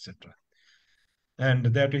region, etc. And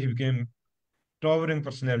that he became towering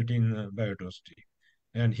personality in biodiversity.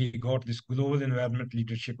 And he got this Global Environment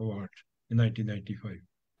Leadership Award in 1995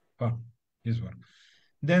 for his work.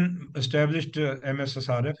 Then established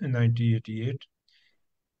MSSRF in 1988.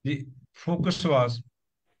 The focus was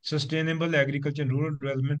sustainable agriculture and rural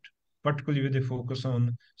development, particularly with a focus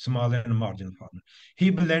on small and marginal farmers. He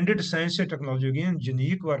blended science and technology, again,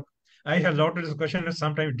 unique work. I had a lot of discussion and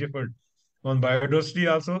sometimes differed on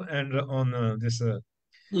biodiversity also and on this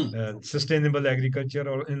sustainable agriculture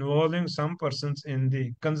or involving some persons in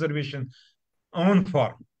the conservation on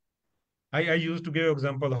farm. I used to give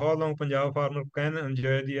example how long Punjab farmer can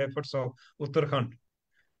enjoy the efforts of Uttarakhand.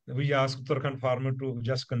 We ask Uttarakhand farmer to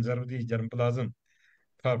just conserve the germplasm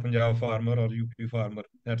for Punjab farmer or UP farmer,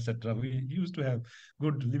 etc. We used to have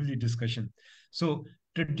good, lively discussion. So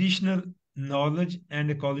traditional knowledge and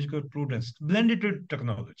ecological prudence blended with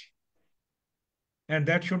technology. And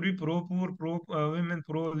that should be pro poor, pro women,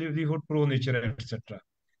 pro livelihood, pro nature, etc.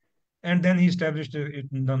 And then he established it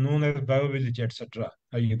known as biovillage, etc.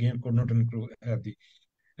 I again could not have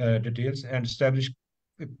the details, and established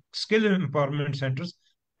skill empowerment centers.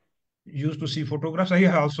 Used to see photographs. I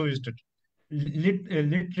also visited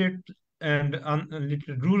literate and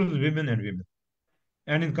unliterate rural women and women.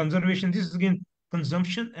 And in conservation, this is again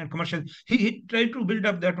consumption and commercial. He tried to build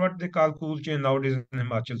up that what they call cool chain nowadays in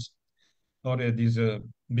Himachals or these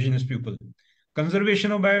business people.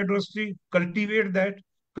 Conservation of biodiversity, cultivate that,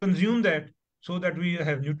 consume that, so that we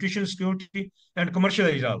have nutrition security and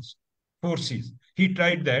commercialize also. 4 C's. He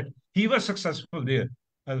tried that. He was successful there.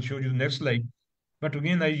 I'll show you the next slide. But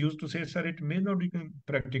again, I used to say, sir, it may not be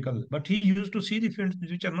practical. But he used to see the fields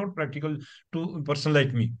which are not practical to a person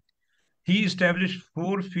like me. He established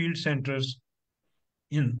 4 field centers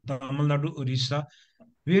in Tamil Nadu, Orissa,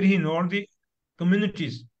 where he involved the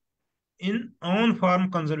communities in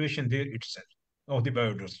on-farm conservation there itself of the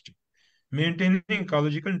biodiversity, maintaining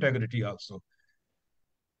ecological integrity also.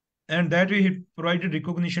 And that way he provided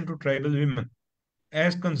recognition to tribal women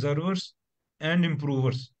as conservers and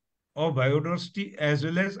improvers of biodiversity as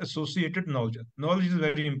well as associated knowledge. Knowledge is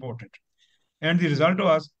very important. And the result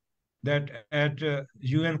was that at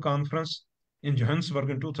UN conference in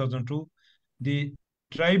Johannesburg in 2002, the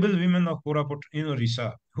tribal women of Koraput in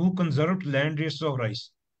Orissa who conserved land races of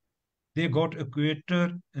rice, they got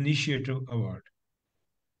Equator Initiative Award.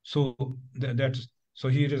 So that's so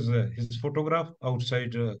here is his photograph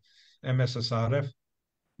outside MSSRF,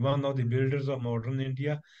 one of the builders of modern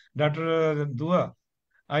India. Dr. Dua,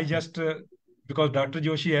 I just because Dr.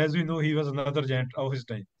 Joshi, as we know, he was another giant of his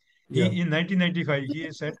time. He in 1995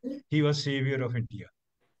 he said he was savior of India.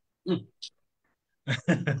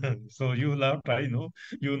 So you laughed, I know,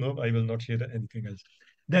 you know, I will not share anything else.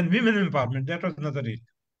 Then women empowerment, that was another area.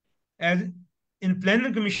 As in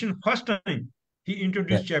planning commission, first time he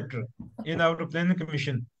introduced chapter in our planning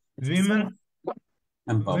commission, women,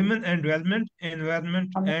 women and development,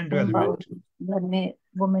 environment and development.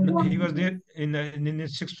 He was there in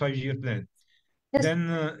his 6 5 year plan. Then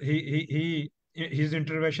his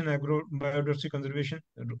intervention agro biodiversity conservation,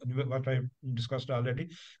 what I discussed already.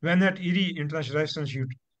 When at Erie International Rice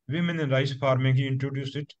Institute, women in rice farming, he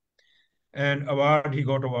introduced it, and award he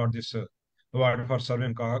got award this award for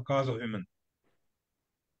serving cause of women.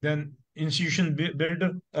 Then institution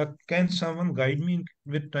builder. Can someone guide me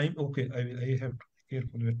with time? Okay, I have to be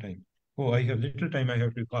careful with time. Oh, I have little time. I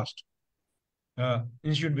have to be fast.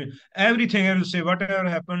 Institute everything I will say. Whatever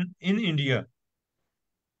happened in India,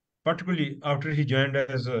 particularly after he joined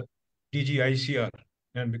as a DGICR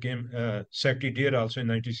and became secretary there also in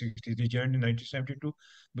 1960s. He joined in 1972,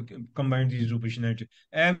 combined these groups in 19.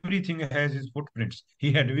 Everything has his footprints.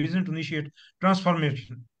 He had a vision to initiate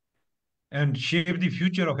transformation and shape the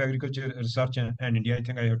future of agriculture research and India. I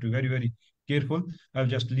think I have to be very, very careful. I'll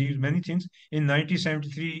just leave many things. In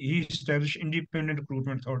 1973, he established Independent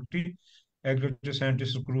Recruitment Authority, Agriculture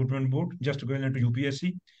Scientist Recruitment Board, just equivalent to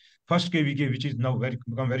UPSC. First KVK, which is now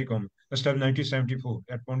become very common, established 1974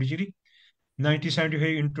 at Pondicherry.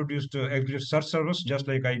 1975 introduced agriculture search service, just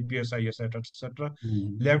like IPS, IS, etc.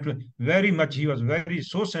 Left very much. He was very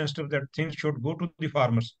so sensitive that things should go to the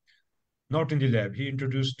farmers, not in the lab. He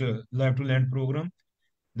introduced lab to land program.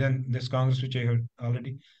 Then this Congress, which I heard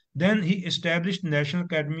already. Then he established National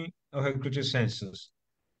Academy of Agricultural Sciences.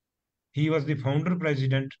 He was the founder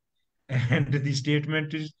president, and the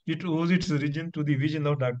statement is it owes its origin to the vision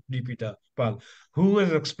of Dr. D.P. Pal, who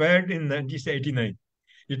was expired in 1989.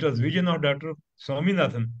 It was vision of Dr.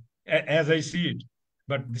 Swaminathan, as I see it.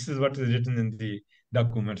 But this is what is written in the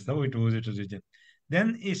documents, how it owes its origin.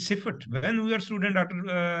 Then a SIFT. When we were student,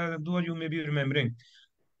 Dr. Dua, you may be remembering,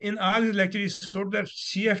 in all his lectures, he showed that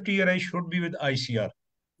CFTRI should be with ICR.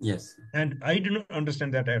 Yes. And I did not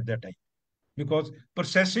understand that at that time because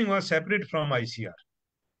processing was separate from ICR.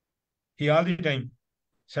 He all the time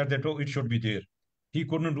said that, oh, it should be there. He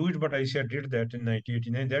couldn't do it, but ICR did that in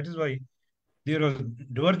 1989. That is why there was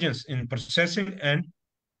divergence in processing and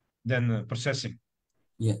then processing.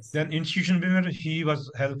 Yes. Then institution builder, he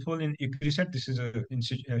was helpful in ICRISAT. This is a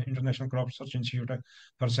International Crop Research Institute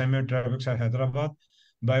for Semi-Tropics at Hyderabad.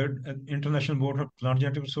 International Board of Plant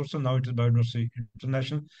Genetic Resources. Now it is Biodiversity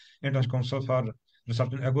International. International Council for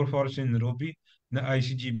Research in Agroforestry in Nairobi. The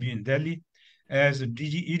ICGB in Delhi. As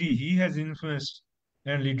DG ERI, he has influence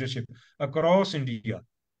and leadership across India.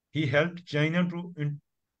 He helped China to.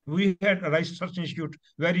 We had a Rice Research Institute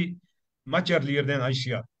very much earlier than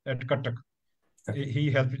ICR at Cuttack. He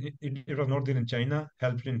helped, it was not there in China,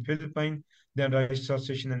 helped in Philippines, then Rice Research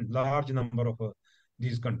Station in large number of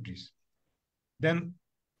these countries. Then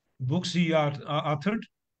books he authored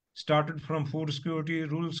started from food security,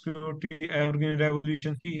 rural security, African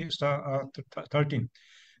revolution. He started 13.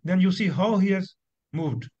 Then you see how he has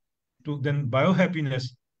moved to then biohappiness.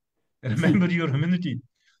 Remember your humanity.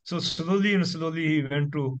 So slowly and slowly he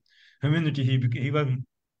went to humanity. He was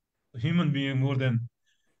human being more than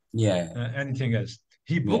anything else.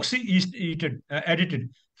 He books he edited.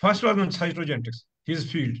 First was on cytogenetics,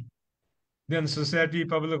 his field. Then society,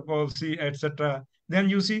 public policy, etc. Then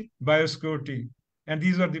you see biosecurity. And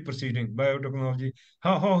these are the proceeding, biotechnology,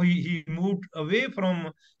 how he moved away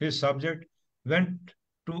from his subject, went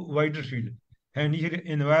to wider field. And here,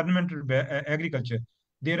 environmental agriculture.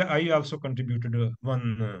 There I also contributed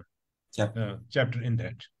one chapter in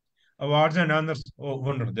that. Awards and honors, oh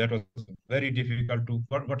wonder, that was very difficult to,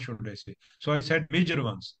 what should I say? So I said major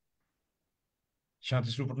ones. Shanti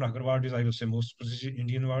Surupatnakar Award is, I will say, most prestigious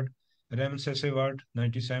Indian award. Ramsay Award,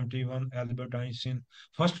 1971, Albert Einstein.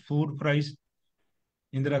 First food prize,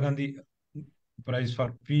 Indira Gandhi Prize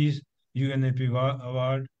for Peace, UNEP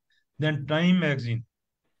Award. Then Time Magazine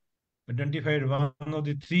identified one of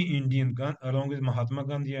the three Indian, along with Mahatma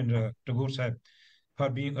Gandhi and Tagore Sahib, for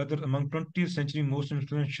being other among 20th century most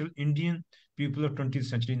influential Indian people of 20th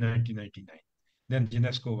century, 1999. Then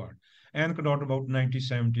UNESCO Award. And Cadot about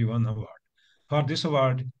 1971 award. For this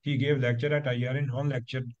award, he gave lecture at IRE, in one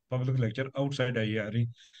lecture, public lecture outside IRE.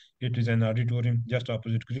 It is an auditorium just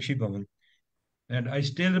opposite Krishi Bhavan. And I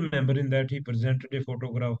still remember in that he presented a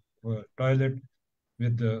photograph of a toilet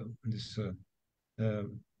with this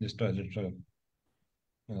toilet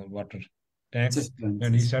water tank.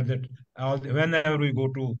 And he said that whenever we go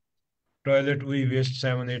to toilet, we waste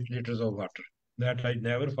 7-8 liters of water. That I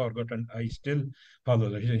never forgot, and I still follow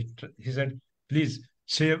that. He said, please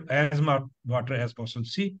save as much water as possible.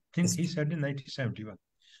 See, things he said in 1971.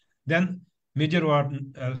 Then major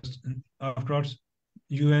award afterwards,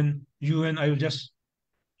 UN. I will just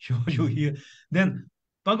show you here. Then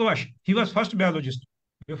Bhagwash, he was first biologist.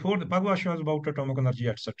 Before the Bhagwash was about atomic energy,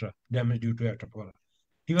 etc., damage due to atom bomb.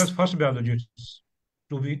 He was first biologist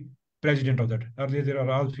to be president of that. Earlier, there are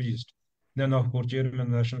all physicists. Then, of course, chairman of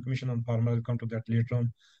the National Commission on Farmer. I'll come to that later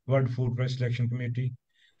on. World Food Price Selection Committee,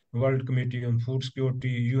 World Committee on Food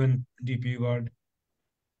Security, UNDP Award.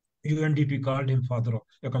 UNDP called him father of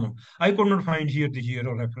economics. I could not find here the year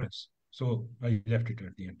or reference. So I left it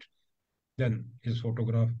at the end. Then his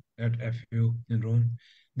photograph at FU in Rome.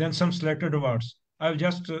 Then some selected awards. I'll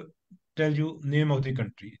just tell you name of the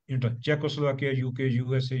country. Czechoslovakia, UK,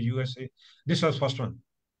 USA. This was first one.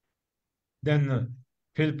 Then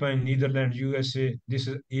Philippines, Netherlands, USA. This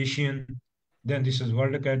is Asian. Then this is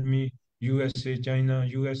World Academy, USA, China,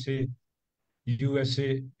 USA,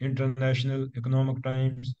 International Economic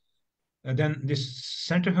Times. And then this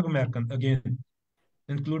Scientific American again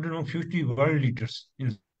included among 50 world leaders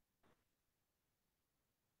in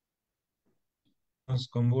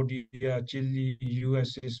Cambodia, Chile,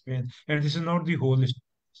 USA, Spain. And this is not the whole list.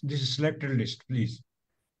 This is selected list, please.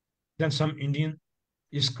 Then some Indian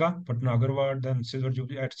ISKA, Patnagar Award, then Silver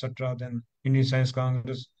Jubilee, etc. Then Indian Science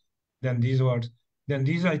Congress, then these awards. Then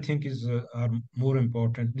these I think are more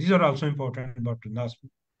important. These are also important, but last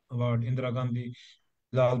award, Indira Gandhi,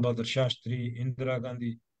 Lal Bahadur Shastri, Indira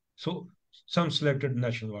Gandhi. So some selected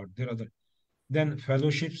national award. There are other. Then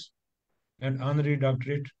fellowships and honorary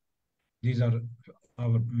doctorate. These are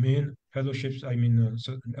our main fellowships,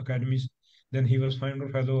 academies. Then he was founder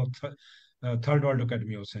fellow of Third World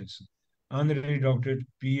Academy of Science. Honorary doctorate,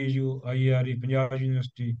 PAU, IARE, Punjab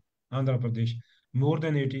University, Andhra Pradesh, more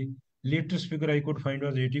than 80. Latest figure I could find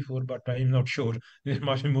was 84, but I am not sure. It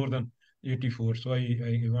must be more than 84. So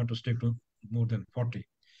I want to stick to more than 40.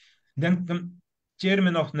 Then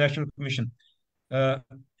chairman of National Commission. Uh,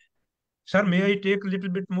 Sir, may I take a little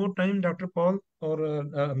bit more time, Dr. Paul, or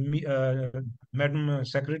Madam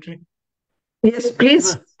Secretary? Yes,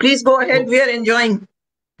 please. Please go ahead. We are enjoying.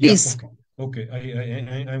 Please. Yeah, okay.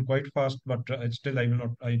 I'm quite fast, but still I will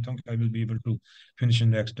not. I think I will be able to finish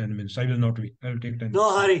in the next 10 minutes. I will not be. I will take 10 minutes.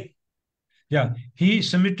 No hurry. Yeah, he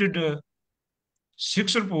submitted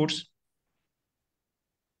 6 reports,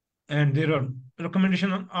 and there are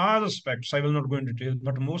recommendations on all aspects. I will not go into detail,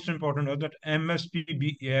 but most important is that MSP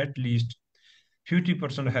be at least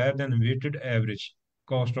 50% higher than weighted average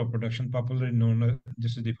cost of production, popularly known as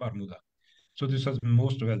this is the formula. So this was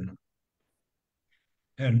most well known.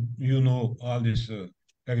 And you know all this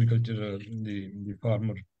agriculture, the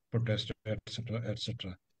farmer protest, etc.,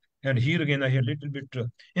 etc. And here again, I had a little bit.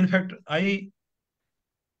 In fact, I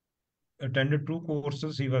attended 2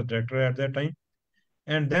 courses. He was director at that time.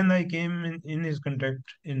 And then I came in his contact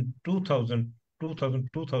in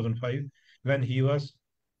 2005 when he was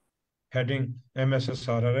heading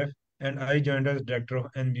MSSRRF, and I joined as director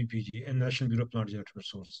of NBPG, and National Bureau of Plant Genetic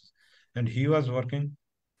Resources. And he was working,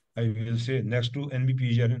 I will say, next to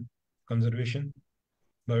NBPG in conservation,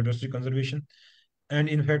 biodiversity conservation. And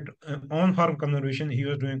in fact, on-farm conservation, he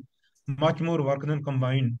was doing much more work than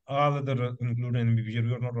combined all other, including NBPG.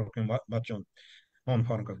 We were not working much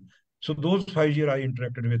on-farm conservation. So those 5 years I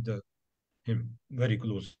interacted with him very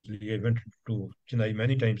closely. I went to Chennai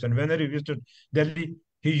many times, and when I visited Delhi,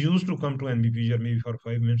 he used to come to NBPG maybe for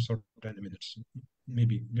 5 minutes or 10 minutes,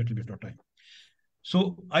 maybe little bit of time.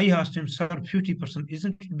 So I asked him, sir, 50%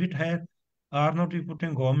 isn't it a bit higher? Are not we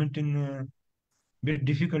putting government in bit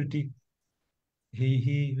difficulty?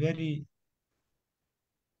 He very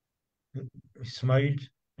smiled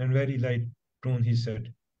and very light tone. He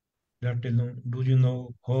said, that do you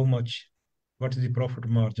know what is the profit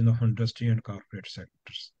margin of industry and corporate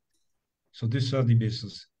sectors? So this was the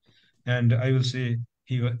basis. And I will say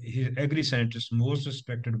he agri-scientist most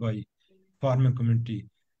respected by farming community.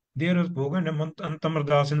 There is Bhogan Tamar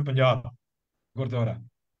Das in Punjab, Gurdwara.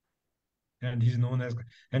 And he's known as,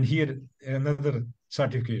 and here another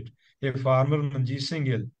certificate. A farmer Manjeet Singh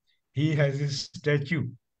Gill, he has his statue.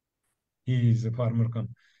 He is a farmer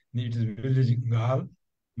it is village Gal,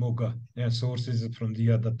 Moga, and sources from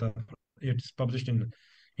Dia Datta. It's published in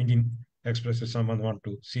Indian Express if someone want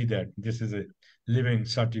to see that. This is a living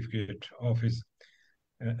certificate of his,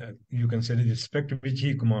 you can say, the respect which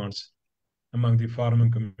he commands among the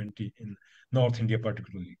farming community in North India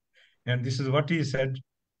particularly. And this is what he said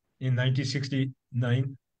in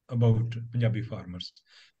 1969 about Punjabi farmers.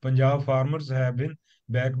 Punjab farmers have been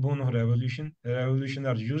backbone of revolution. Revolution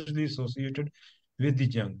are usually associated with the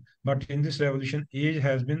young, but in this revolution, age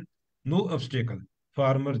has been no obstacle.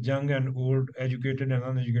 Farmers, young and old, educated and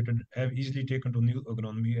uneducated, have easily taken to new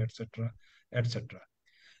agronomy, etc., etc.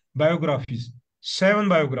 Biographies, 7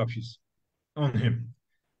 biographies on him.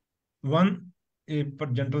 One, a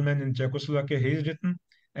gentleman in Czechoslovakia, he is written,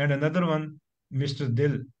 and another one, Mr.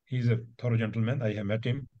 Dill, he's a thorough gentleman. I have met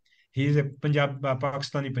him. He is a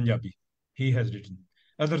Pakistani Punjabi. He has written.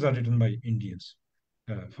 Others are written by Indians,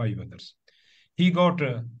 5 others. He got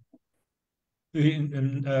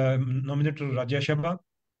nominated to Rajya Sabha,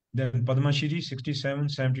 then Padma Shri, 67,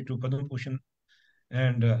 72 Padma Bhushan,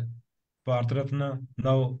 and Bharat Ratna.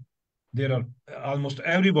 Now There are almost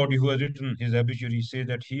everybody who has written his obituary say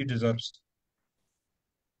that he deserves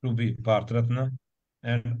to be Bharat Ratna,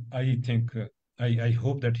 and I think I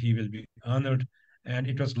hope that he will be honored. And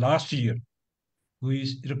it was last year we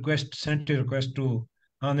sent a request to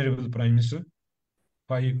Honorable Prime Minister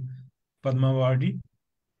by Padma Awardee.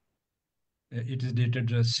 It is dated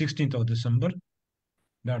 16th of December.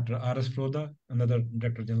 Dr. R.S. Froda, another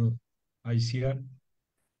Director General ICR,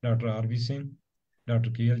 Dr. R.V. Singh,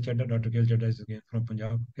 Dr. K.L. Chadda. Dr. K.L. Chadda is again from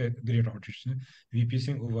Punjab, a great artist. VP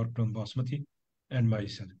Singh, who worked on Basmati, and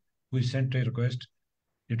myself. We sent a request.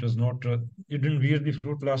 It was not, it didn't bear the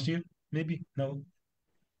fruit last year, maybe now.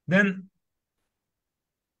 Then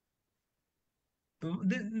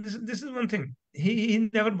this is one thing. He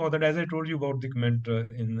never bothered, as I told you about the comment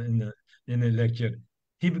in a lecture.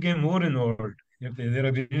 He became more involved. If there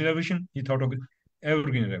are green revolution, he thought of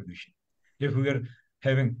evergreen revolution. If we are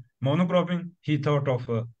having monocropping, he thought of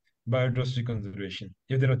biodiversity conservation.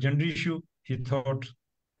 If there are gender issue, he thought,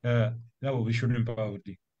 no, we should empower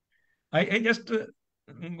the. I just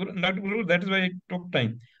not that is why I took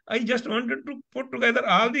time. I just wanted to put together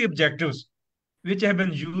all the objectives which have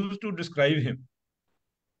been used to describe him,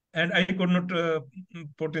 and I could not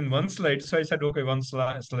put in one slide. So I said, okay, one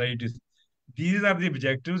slide is. These are the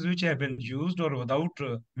objectives which have been used or without,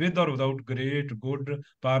 with or without great, good,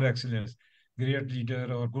 par excellence, great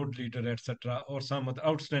leader or good leader, etc., or some other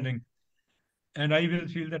outstanding. And I will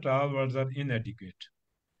feel that all words are inadequate.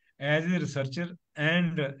 As a researcher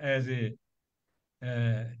and as a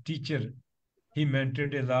teacher, he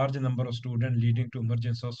mentored a large number of students, leading to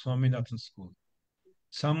emergence of Swaminathan School.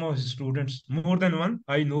 Some of his students, more than one,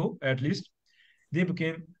 I know at least, they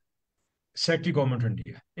became Secretary Government of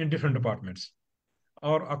India in different departments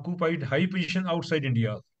or occupied high position outside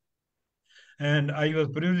India. And I was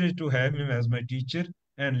privileged to have him as my teacher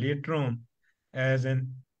and later on as a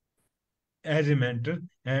mentor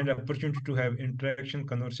and opportunity to have interaction,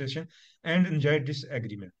 conversation, and enjoy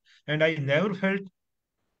disagreement. And I never felt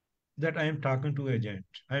that I am talking to a giant.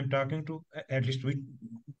 I am talking to, at least we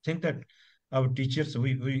think that our teachers,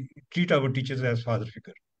 we treat our teachers as father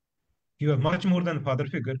figure. He was much more than father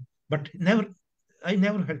figure, but I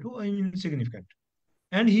never felt, oh, I'm insignificant.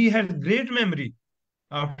 And he had great memory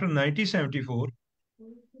after 1974.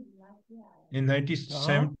 In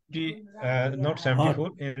 1970, not 74,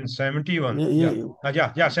 in 71.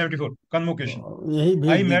 Yeah, 74, convocation.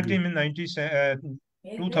 I met him in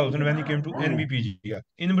 2000 when he came to NBPG.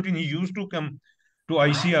 In between, he used to come to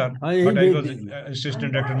ICR, but I was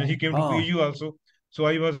assistant director. He came to PU also. So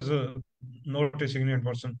I was not a significant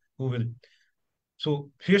person who will.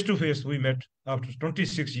 So face to face, we met after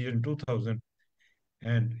 26 years in 2000.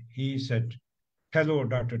 And he said, hello,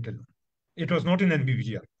 Dr. Tillon. It was not in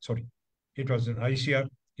NBPGR, sorry. It was in ICR.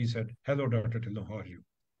 He said, hello, Dr. Tillon, how are you?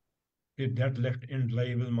 That left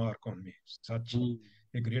indelible mark on me. Such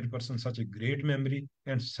a great person, such a great memory,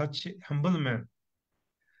 and such a humble man.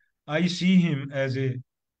 I see him as a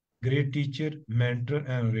great teacher, mentor,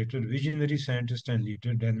 and orator, visionary scientist and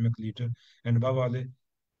leader, dynamic leader, and above all, a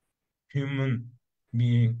human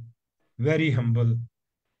being, very humble.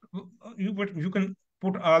 You can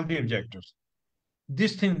put all the objectives.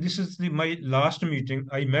 This is my last meeting.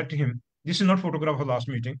 I met him. This is not photograph of last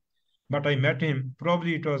meeting, but I met him.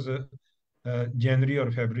 Probably it was January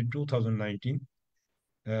or February 2019.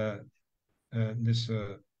 This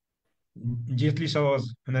Jetli Sawa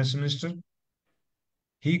was finance minister.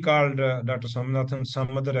 He called Dr. Swaminathan,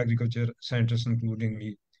 some other agriculture scientists, including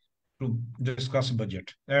me, to discuss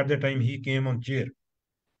budget. At the time, he came on chair.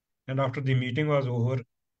 And after the meeting was over,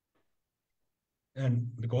 and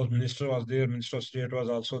because minister was there, minister of state was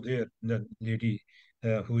also there, the lady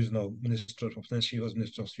who is now minister of finance, she was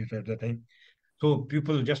minister of state at that time. So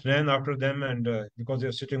people just ran after them, and because they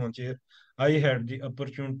were sitting on chair, I had the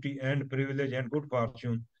opportunity and privilege and good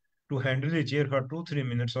fortune to handle the chair for 2-3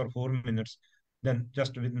 minutes or 4 minutes. Then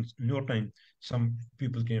just within no time, some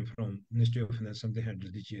people came from Ministry of Finance and they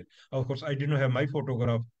handled the chair. Of course, I didn't have my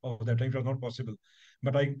photograph of that time. It was not possible.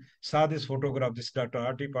 But I saw this photograph, this Dr.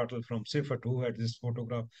 R.T. Patil from Sifat, who had this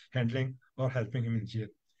photograph handling or helping him in chair.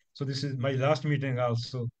 So this is my last meeting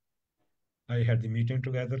also. I had the meeting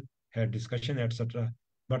together, had discussion, etc.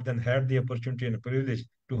 But then had the opportunity and privilege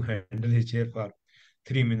to handle his chair for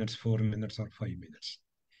 3 minutes, 4 minutes, or 5 minutes.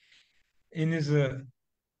 In his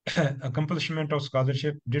accomplishment of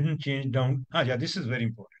scholarship, didn't change down. Yeah, this is very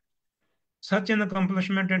important. Such an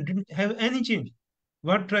accomplishment and didn't have any change.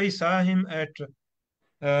 What I saw him at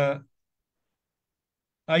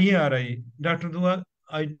IARI, Dr. Dua,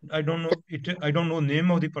 I don't know it. I don't know name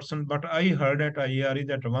of the person, but I heard at IARI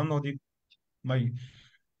that one of my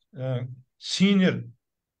senior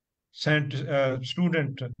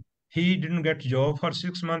student. He didn't get job for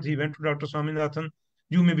 6 months. He went to Dr. Swaminathan.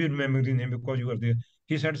 You may be remembering the name because you were there.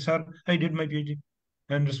 He said, "Sir, I did my PhD."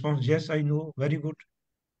 And response, "Yes, I know, very good.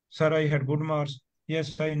 Sir, I had good marks.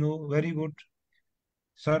 Yes, I know, very good.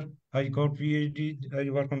 Sir, I got PhD. I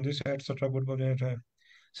work on this, etc. Good, good.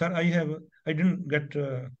 Sir, I didn't get,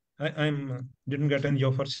 didn't get any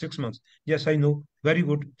job for 6 months. Yes, I know, very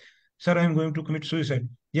good. Sir, I am going to commit suicide.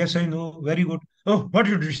 Yes, I know, very good. Oh, what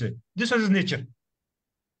should we say? This is nature.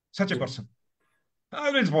 Such a person,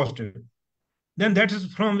 always positive. Then that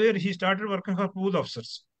is from where he started working for pool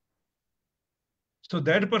officers. So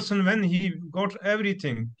that person, when he got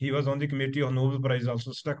everything, he was on the committee of Nobel Prize,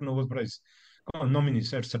 also stuck Nobel Prize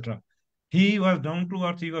nominees, etc. He was down to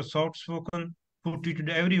earth. He was soft spoken, who treated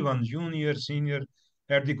everyone, junior, senior,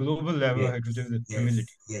 at the global level, with humility.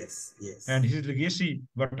 Yes. And his legacy,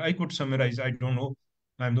 what I could summarize, I don't know.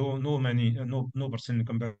 I know no person in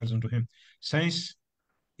comparison to him. Science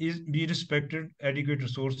is be respected, adequate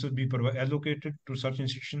resources be allocated to such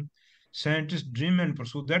institution. Scientists dream and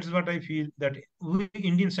pursue. That's what I feel, that we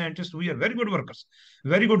Indian scientists, we are very good workers,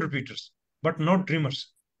 very good repeaters, but not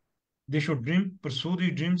dreamers. They should dream, pursue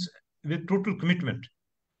the dreams with total commitment.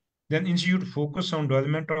 Then institute focus on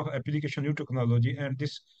development of application new technology, and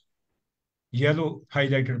this yellow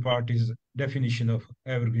highlighted part is definition of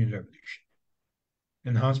evergreen revolution.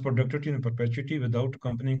 Enhance productivity and perpetuity without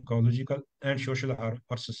accompanying ecological and social harm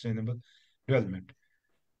for sustainable development.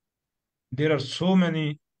 There are so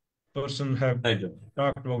many persons have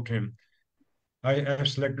talked about him. I have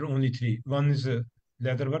selected only three. One is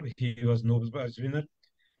Leatherberg. He was Nobel Prize winner.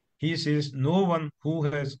 He says no one who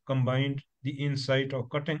has combined the insight of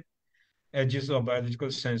cutting edges of biological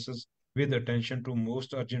sciences with attention to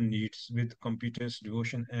most urgent needs with competence,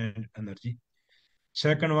 devotion, and energy.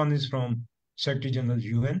 Second one is from Secretary General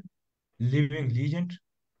UN, living legend.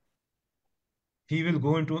 He will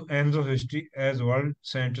go into annals of history as world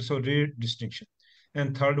scientist of rare distinction.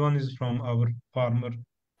 And third one is from our former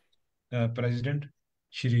president,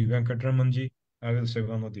 Shri Venkataramanji. I will say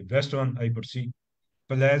one of the best one I could see.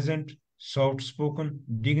 Pleasant, soft-spoken,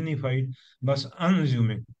 dignified, but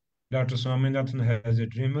unassuming. Dr. Swaminathan has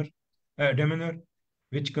a demeanor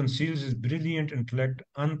which conceals his brilliant intellect,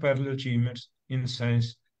 unparalleled achievements in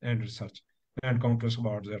science and research, and countless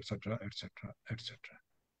awards, etc., etc., etc.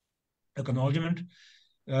 Acknowledgement.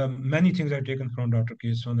 Many things I've taken from Dr.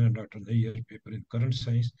 Keswan and Dr. Nayar's paper in current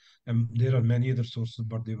science, and there are many other sources,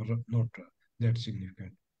 but they were not that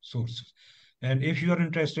significant sources. And if you are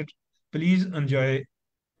interested, please enjoy,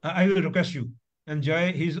 I will request you,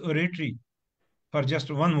 enjoy his oratory for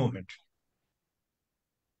just one moment.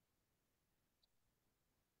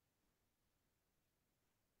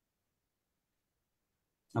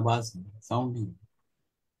 आवाज sound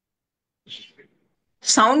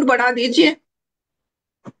Sound बढ़ा दीजिए.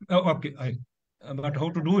 Oh, okay, but how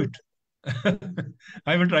to do it?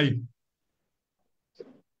 I will try.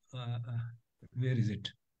 Where is it?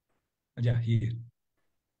 Yeah, here.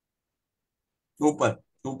 ऊपर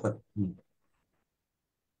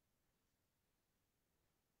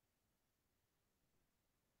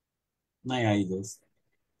नहीं आई दोस्त.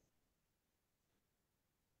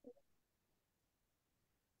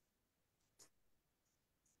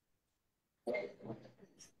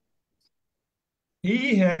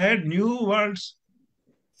 He had new words,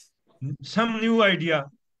 some new idea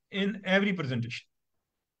in every presentation.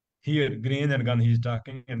 Here, grain and gun, he's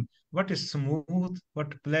talking, and what is smooth,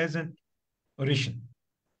 what pleasant oration.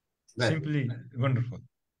 Simply wonderful.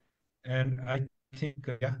 And I think,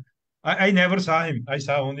 yeah, I never saw him. I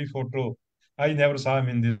saw only photo. I never saw him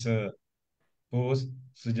in this pose.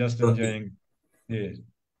 So just enjoying. Yeah.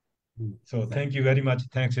 So thank you very much.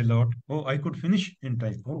 Thanks a lot. Oh, I could finish in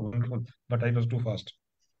time. Oh, wonderful. But I was too fast.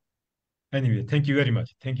 Anyway, thank you very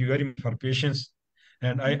much. Thank you very much for patience.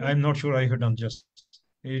 And I'm not sure I have done justice.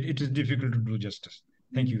 It is difficult to do justice.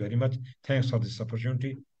 Thank you very much. Thanks for this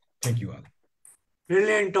opportunity. Thank you all.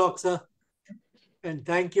 Brilliant talk, sir. And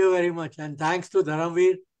thank you very much. And thanks to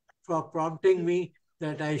Dharamveer for prompting me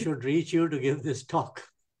that I should reach you to give this talk.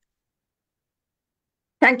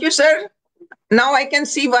 Thank you, sir. Now I can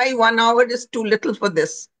see why 1 hour is too little for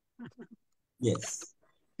this. Yes.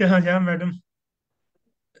 Yeah, madam.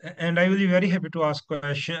 And I will be very happy to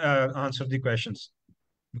answer the questions,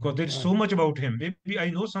 because there's so much about him. Maybe I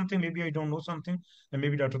know something, maybe I don't know something, and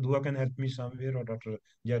maybe Dr. Dua can help me somewhere, or Dr.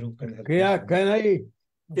 Jaru can help me. Can I?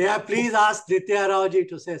 Yeah, please ask Nitya Raoji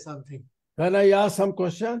to say something. Can I ask some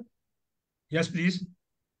question? Yes, please.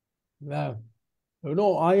 Yeah.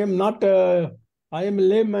 No, I am not. I am a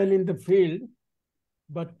layman in the field,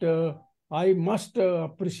 but I must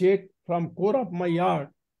appreciate from core of my heart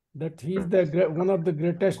that he is the one of the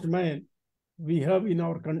greatest men we had in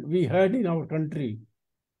our country.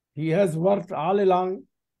 He has worked all along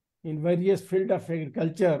in various fields of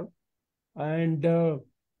agriculture and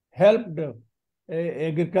helped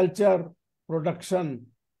agriculture production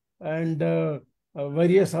and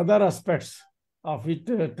various other aspects of it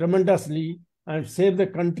tremendously and saved the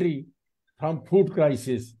country from food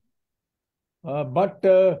crisis. But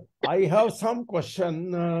I have some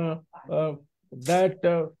question that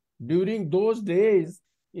during those days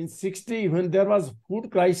in 60, when there was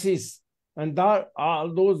food crisis, and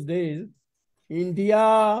all those days,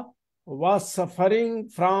 India was suffering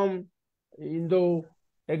from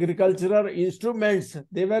agricultural instruments.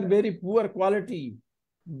 They were very poor quality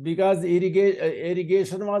because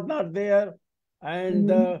irrigation was not there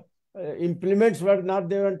and implements were not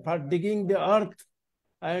there for digging the earth,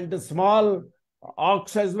 and the small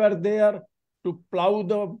oxes were there to plow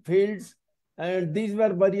the fields, and these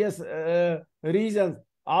were various reasons.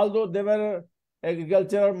 Although there were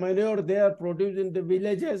agricultural manure there produced in the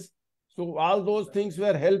villages, so all those things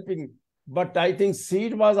were helping. But I think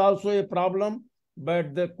seed was also a problem,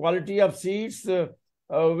 but the quality of seeds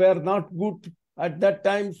were not good at that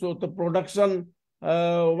time, so the production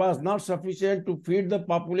was not sufficient to feed the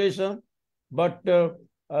population. But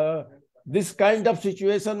this kind of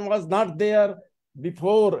situation was not there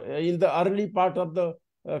before in the early part of the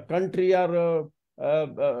country or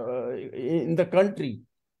in the country.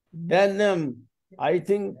 Then I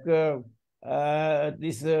think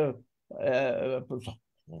this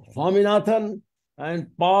Swaminathan and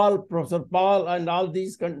Professor Paul and all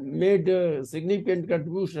these made a significant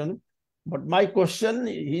contribution. But my question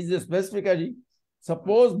is specifically,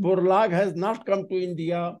 suppose Borlaug has not come to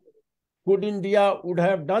India, could India would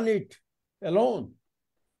have done it alone?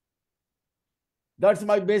 That's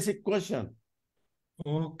my basic question.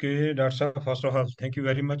 Okay, that's first of all, thank you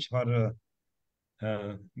very much for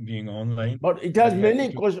being online. But it has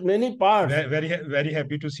many parts. Very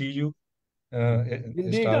happy to see you.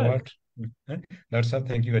 Indeed. Stalwart. That's all.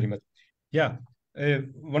 Thank you very much. Yeah, a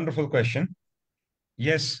wonderful question.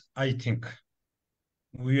 Yes, I think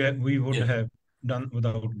we would have done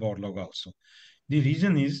without Borlaug also. The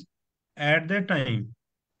reason is, at that time,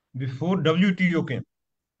 before WTO came,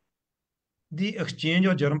 the exchange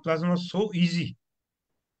of germplasm was so easy.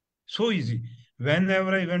 So easy.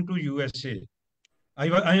 Whenever I went to USA,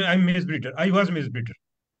 I'm maize breeder. I was maize breeder.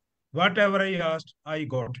 Whatever I asked, I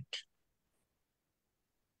got it.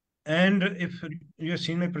 And if you have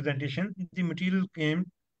seen my presentation, the material came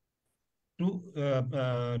to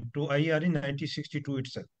IR in 1962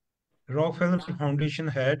 itself. Rockefeller Foundation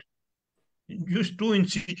had used two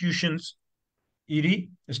institutions, ERI,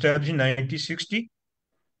 established in 1960.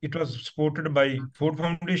 It was supported by Ford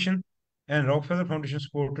Foundation, and Rockefeller Foundation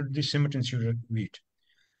supported the Cement Institute of Wheat.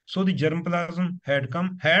 So the germplasm had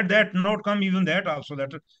come. Had that not come, even that also,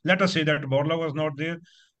 let us say that Borlaug was not there,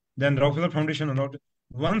 then Rockefeller Foundation was not there.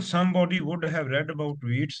 Once somebody would have read about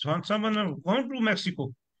wheat, once someone had gone to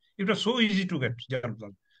Mexico, it was so easy to get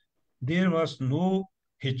germplasm. There was no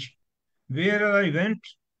hitch. Where I went,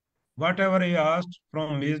 whatever I asked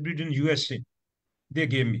from maize breed in USA, they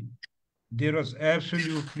gave me. There was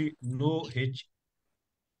absolutely no hitch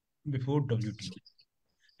before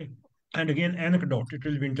WTO. And again, anecdote. It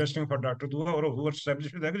will be interesting for Dr. Dua or who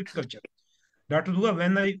established with agriculture. Dr. Dua,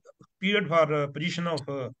 when I appeared for a position of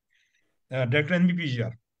Director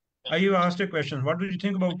NBPGR, I asked a question. What do you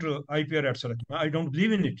think about IPR, etc.? I don't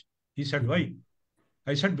believe in it. He said, why?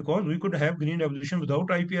 I said, because we could have green revolution without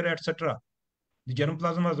IPR, etc. The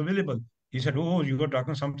germplasm was available. He said, oh, you were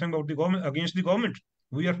talking something about the government, against the government.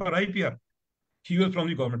 We are for IPR. He was from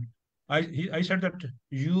the government. I said that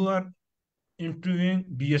you are interviewing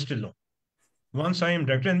BS Dillon. Once I am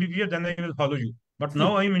Director NBPGR, then I will follow you. But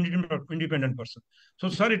now I am independent person. So,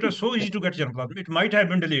 sir, it was so easy to get germplasm. It might have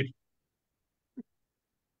been delayed.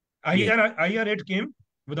 IR8 came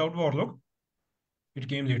without Borlaug. It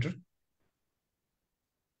came later.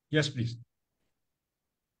 Yes, please.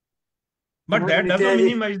 But that doesn't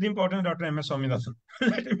minimize the importance of Dr. M.S. Swaminathan.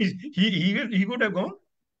 he could have gone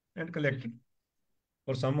and collected.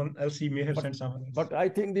 Or someone else, he may have sent someone else. But I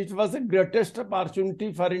think this was the greatest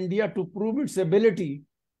opportunity for India to prove its ability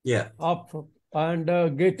of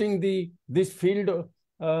and getting this field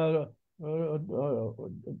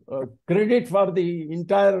credit for the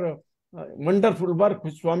entire wonderful work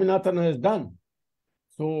which Swaminathan has done.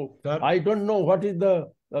 So I don't know what is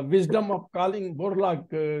the wisdom of calling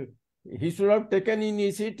Borlaug. He should have taken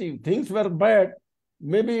initiative. Things were bad.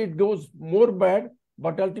 Maybe it goes more bad,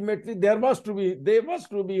 but ultimately they was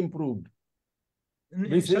to be improved.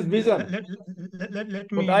 This is vision. Let me.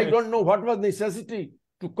 But I don't know what was necessity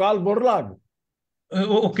to call Borlag?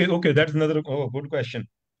 Okay, that's another good question.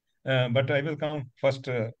 But I will come first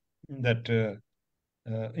that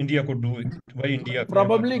India could do it. Why India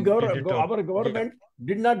Probably did it? our government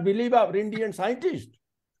did not believe our Indian scientists.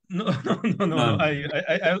 No, no.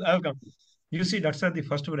 I'll come. You see, that's the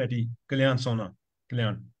first variety, Kalyan Sona,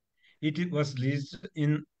 Kalyan. It was released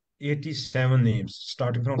in 87 names,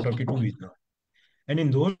 starting from Turkey to Vietnam. And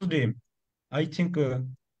in those days, I think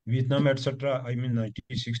Vietnam, etc., I mean,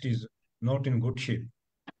 1960s, not in good shape.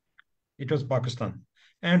 It was Pakistan.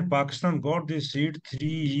 And Pakistan got this seed 3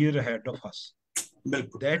 years ahead of us.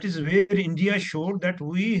 That is where India showed that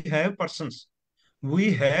we have persons,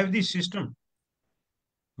 we have the system.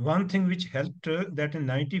 One thing which helped that in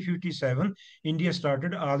 1957, India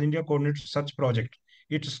started All India Coordinated Search Project.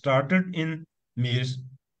 It started in maize.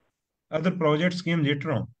 Other projects came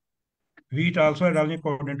later on. Wheat also had All India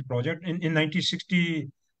Coordinated Project. In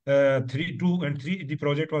 1963, 2 and 3, the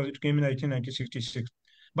project it came in 1966.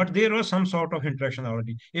 But there was some sort of interaction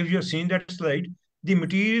already. If you have seen that slide, the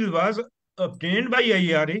material was obtained by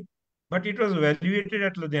IARA, but it was evaluated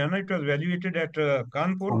at Ludhiana, it was evaluated at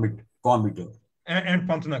Kanpur and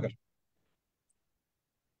Pantnagar.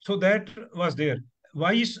 So that was there.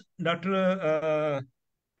 Why is Dr.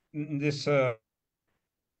 This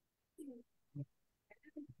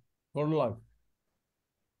Borlag.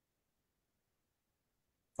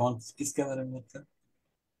 किसके बारे में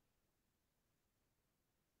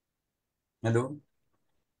मतलब?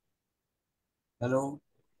 Hello.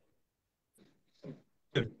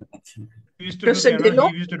 he visited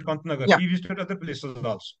Ludhiana, he visited Pantnagar, he visited other places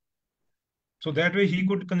also. So that way he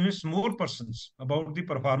could convince more persons about the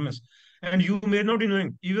performance. And you may not be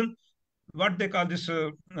knowing even what they call this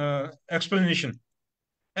explanation.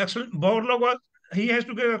 Borlaug he has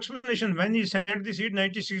to give explanation when he sent the seed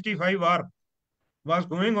 1965 war was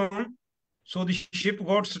going on. So the ship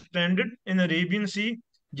got stranded in Arabian Sea.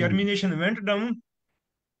 Germination went down,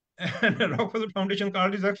 and Rockefeller Foundation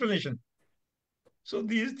called his explanation. So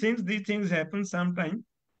these things happen sometime.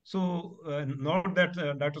 So not that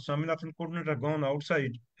Dr. Swaminathan couldn't have gone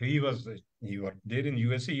outside. He worked there in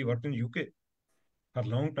USA. He worked in UK for a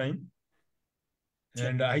long time.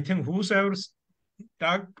 And I think whosoever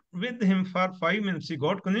talked with him for 5 minutes, he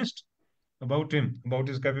got convinced about him, about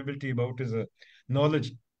his capability, about his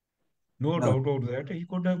knowledge. No doubt about that. He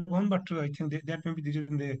could have gone, but I think that may be the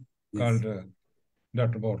reason they called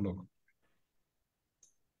Dr. Borlaug.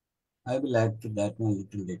 I will add to that one a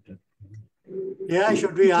little later. Yeah,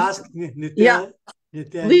 should we ask Nitya? Yeah,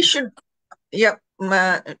 Nitya? We should. Yeah,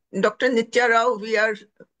 Dr. Nitya Rao, we are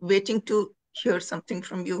waiting to hear something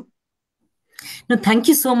from you. No, thank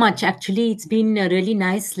you so much. Actually, it's been really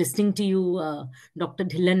nice listening to you, Dr.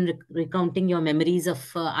 Dhillon, recounting your memories of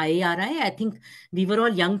IARI. I think we were all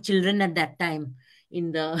young children at that time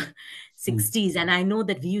in the 60s. And I know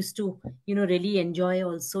that we used to, really enjoy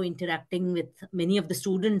also interacting with many of the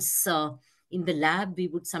students in the lab. We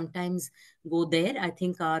would sometimes go there. I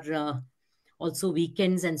think our also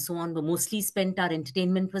weekends and so on were mostly spent. Our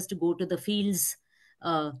entertainment was to go to the fields,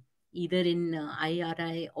 either in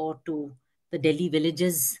IRI or to the Delhi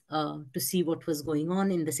villages to see what was going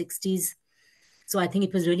on in the 60s. So I think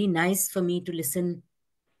it was really nice for me to listen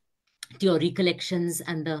to your recollections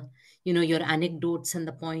and the, your anecdotes and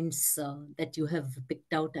the points that you have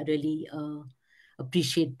picked out. I really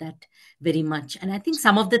appreciate that very much. And I think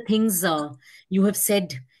some of the things you have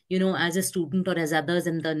said, as a student or as others,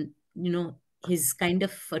 and then, his kind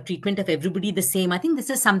of treatment of everybody the same. I think this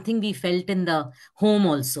is something we felt in the home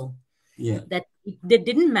also. Yeah. That it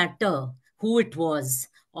didn't matter who it was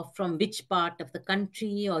or from which part of the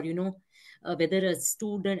country, or whether a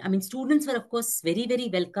student. I mean, students were of course very, very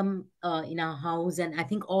welcome in our house, and I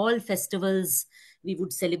think all festivals we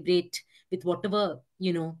would celebrate with whatever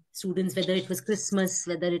students, whether it was Christmas,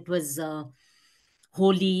 whether it was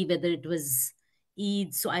Holi, whether it was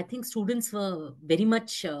Eid. So I think students were very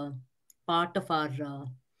much part of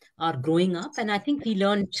our growing up, and I think we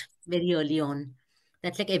learned very early on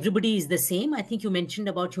that like everybody is the same. I think you mentioned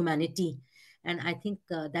about humanity, and I think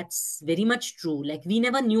that's very much true. Like we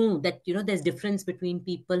never knew that there's difference between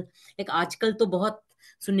people. Like आजकल तो बहुत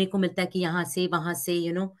सुनने को मिलता है कि यहाँ से वहाँ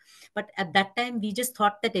से, but at that time we just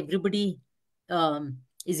thought that everybody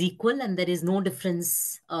is equal and there is no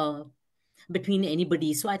difference between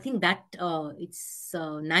anybody. So I think that it's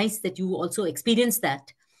nice that you also experienced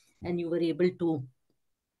that and you were able to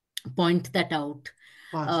point that out.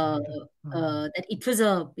 That it was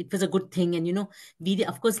a good thing, and we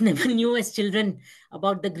of course never knew as children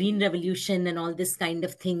about the green revolution and all this kind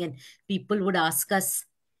of thing, and people would ask us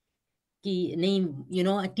name,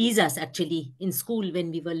 tease us actually in school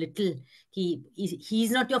when we were little.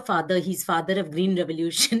 He's not your father, he's father of Green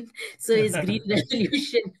Revolution. So is Green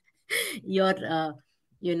Revolution your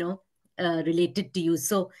you know related to you?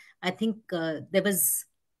 So I think there was,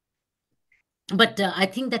 but I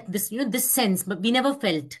think that this sense, but we never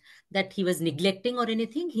felt that he was neglecting or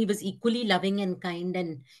anything. He was equally loving and kind,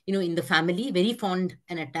 and in the family, very fond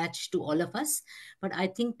and attached to all of us. But I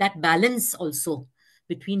think that balance also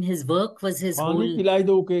between his work was his पानी whole. पिलाई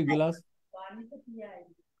दो के गिलास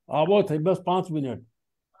आबो थे बस 5 minute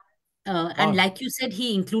And like you said,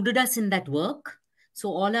 he included us in that work. So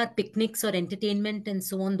all our picnics or entertainment and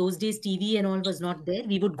so on, those days TV and all was not there.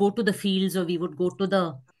 We would go to the fields or we would go to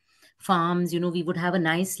the farms. We would have a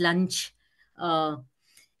nice lunch uh,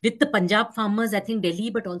 with the Punjab farmers. I think Delhi,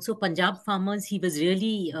 but also Punjab farmers. He was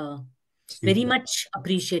really very much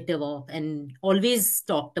appreciative of, and always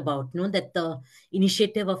talked about. That the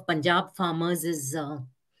initiative of Punjab farmers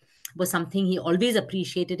was something he always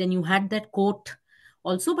appreciated. And you had that quote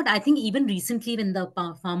also, but I think even recently when the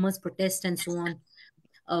farmers protest and so on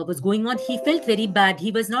was going on, he felt very bad. He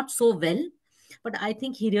was not so well, but I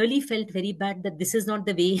think he really felt very bad that this is not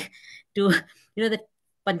the way to, that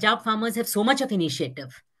Punjab farmers have so much of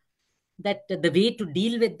initiative, that the way to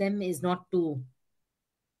deal with them is not to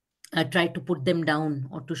try to put them down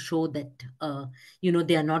or to show that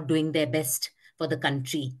they are not doing their best for the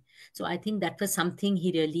country. So I think that was something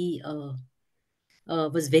he really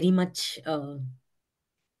was very much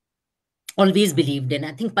always believed in.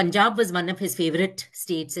 I think Punjab was one of his favorite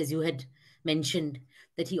states, as you had mentioned,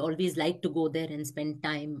 that he always liked to go there and spend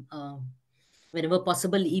time whenever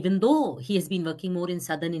possible, even though he has been working more in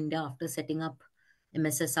southern India after setting up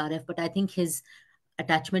MSSRF. But I think his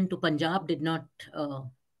attachment to Punjab did not,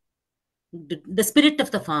 the spirit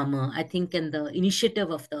of the farmer, I think, and the initiative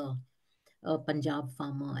of the Punjab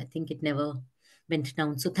farmer, I think it never went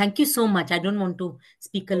down. So thank you so much. I don't want to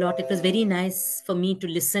speak a lot. It was very nice for me to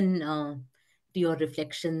listen to your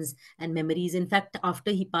reflections and memories. In fact,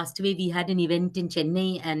 after he passed away, we had an event in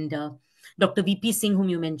Chennai, and Dr. VP Singh, whom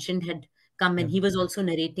you mentioned, had come, and he was also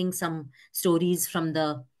narrating some stories from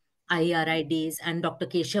the IRI days, and Dr.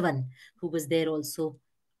 Keshavan, who was there also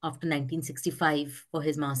after 1965 for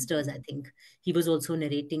his masters, I think. He was also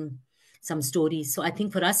narrating some stories. So I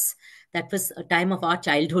think for us, that was a time of our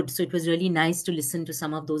childhood. So it was really nice to listen to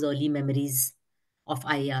some of those early memories of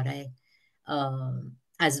IRI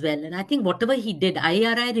as well. And I think whatever he did,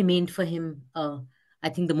 IRI remained for him, I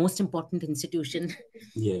think, the most important institution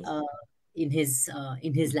Yes. In his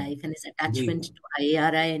life, and his attachment to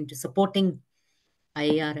IRI and to supporting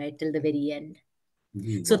IRI till the very end.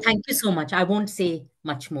 So thank you so much. I won't say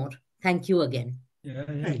much more. Thank you again. Yeah,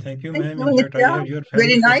 thank you, Thank ma'am. you, In fact, I Nitya. have your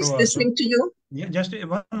Very family nice photo also. listening to you. Yeah, just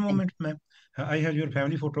one moment, ma'am. I have your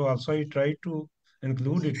family photo also. I tried to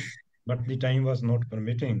include it, but the time was not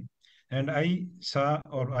permitting. And I saw,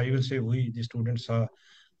 or I will say we, the students saw,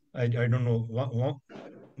 I don't know,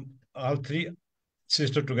 all three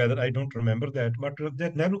sisters together. I don't remember that, but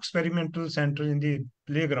that Nehru Experimental Center in the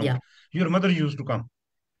playground, Yeah, your mother used to come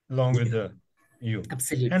along with you.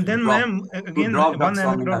 absolutely. And then, Drop, ma'am, to again, drop one Dr.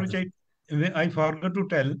 anecdote which Swaminathan. I forgot to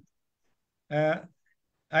tell. Uh,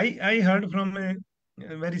 I heard from a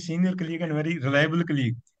very senior colleague and very reliable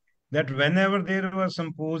colleague that whenever there was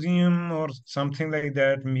symposium or something like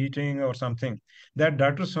that, meeting or something, that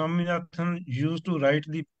Dr. Swaminathan used to write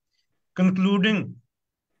the concluding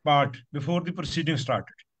part before the proceeding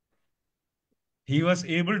started. He was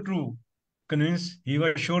able to convince, he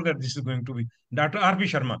was sure that this is going to be Dr. R.P.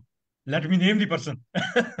 Sharma. Let me name the person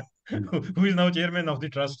who is now chairman of the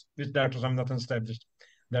trust which Dr. Swaminathan established,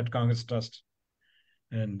 that Congress Trust.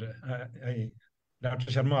 And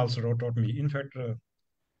Dr. Sharma also taught me. In fact,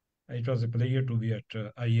 it was a pleasure to be at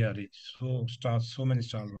IERE. So many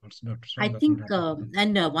stalwarts. Dr. I Swaminathan think,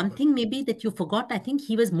 had. and one thing maybe that you forgot, I think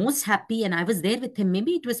he was most happy, and I was there with him.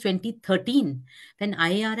 Maybe it was 2013 when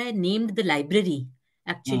IRI named the library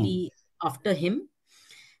actually after him.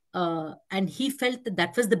 And he felt that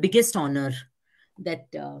that was the biggest honor that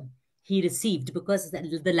he received, because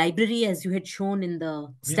the library, as you had shown in the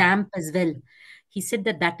Yeah. stamp as well, he said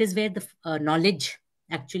that that is where the knowledge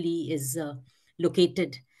actually is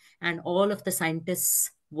located, and all of the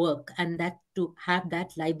scientists work, and that to have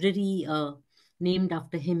that library named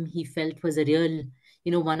after him, he felt was a real,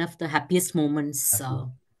 one of the happiest moments.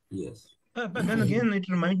 Yes. But then again, it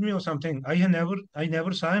reminds me of something. I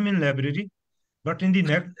never saw him in library, but in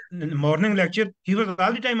the morning lecture, he was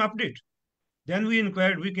all the time update. Then we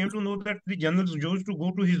inquired. We came to know that the general used to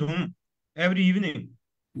go to his home every evening.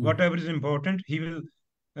 Whatever is important, he will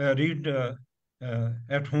read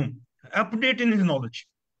at home. Update in his knowledge.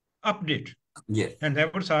 update. Yes. And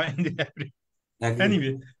never saw in the library. Agree.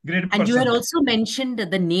 Anyway, great And you had person. also mentioned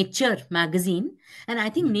the Nature magazine. And I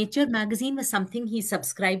think Nature magazine was something he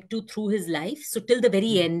subscribed to through his life. So till the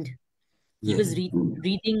very end, he Yes. was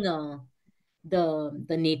reading the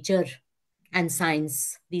Nature and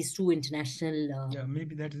Science, these two international Yeah,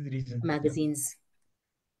 maybe that is the reason. magazines.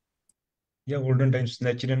 Yeah, olden times,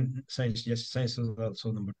 nature and science. Yes, science was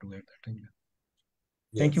also number 2 at that time.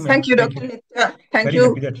 Thank you, Yes. ma'am. Thank you, Dr. Nitya. Thank Very you,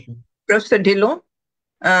 happy that you. Professor Dhillon.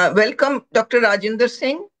 Welcome, Dr. Rajinder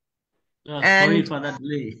Singh. Sorry And for that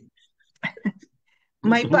delay.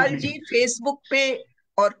 Mahipal ji Facebook पे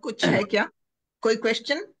और कुछ है क्या कोई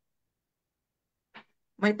question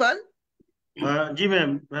Mahipal जी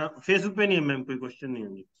ma'am Facebook पे नहीं है ma'am कोई क्वेश्चन नहीं है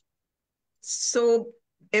जी so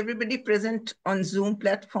everybody present on Zoom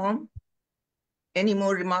platform any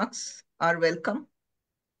more remarks are welcome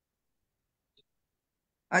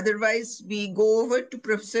otherwise we go over to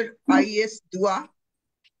Professor IS Dua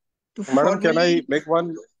to Madam, formally... can I make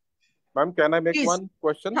one? Ma'am, can I make please. one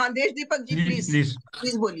question? हाँ देश Deepak ji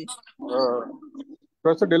please बोलिए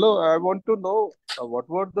Professor Dillo, I want to know what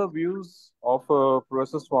were the views of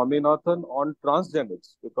Professor Swaminathan on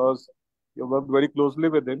transgenics, because you worked very closely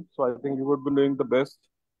with him, so I think you would be doing the best.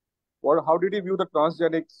 How did he view the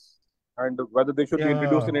transgenics and whether they should be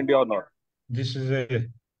introduced in India or not? This is a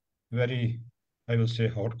very, I will say,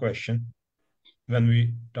 hot question when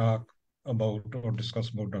we talk about or discuss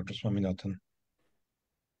about Dr. Swaminathan.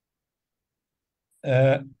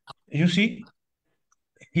 You see,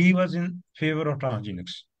 he was in favor of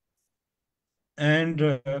transgenics. And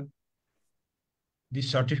the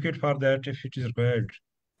certificate for that, if it is required,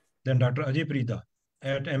 then Dr. Ajay Prida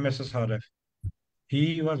at MSSRF,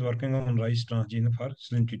 he was working on rice transgene for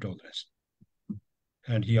salinity tolerance.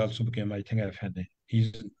 And he also became, I think, FNA.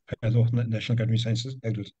 He's fellow of National Academy of Sciences.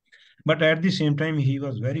 But at the same time, he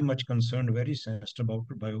was very much concerned, very sensitive about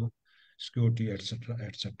biosecurity, etc.,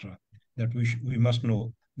 etc. That we must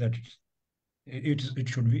know that it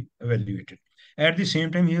should be evaluated. At the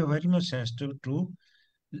same time, he was very much sensitive to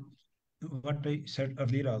what I said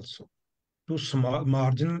earlier also, to small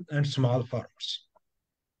marginal and small farmers.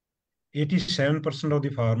 87% of the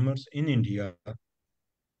farmers in India,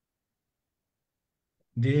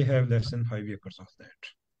 they have less than 5 acres of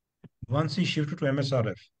that. Once he shifted to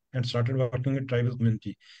MSRF and started working in tribal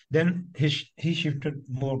community, then he shifted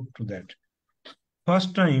more to that.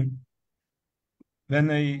 First time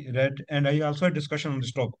when I read, and I also had discussion on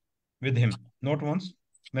this topic with him, not once,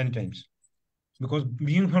 many times. Because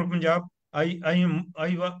being from Punjab, I am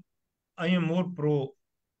more pro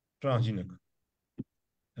transgenic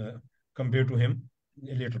compared to him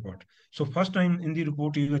later part. So first time in the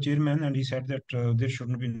report, he was chairman and he said that there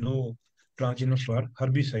shouldn't be no transgenics for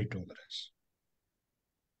herbicide tolerance.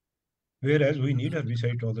 Whereas we need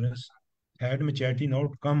herbicide tolerance. Had maturity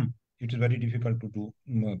not come, it is very difficult to do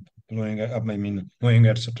mowing,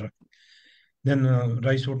 etc. Then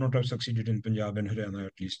rice would not have succeeded in Punjab and Haryana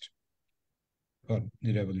at least for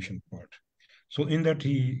the revolution part. So in that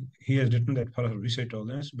he has written that for herbicide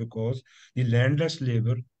tolerance because the landless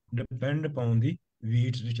labor depend upon the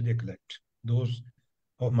weeds which they collect. Those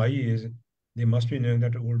of my age, they must be knowing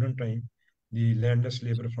that olden time, the landless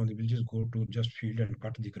labor from the villages go to just field and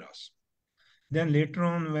cut the grass. Then later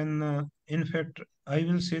on, when in fact, I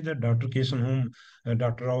will say that Dr. Kesan, whom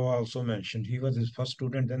Dr. Rao also mentioned, he was his first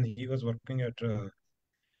student, then he was working at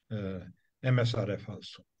MSRF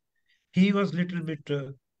also. He was little bit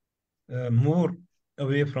more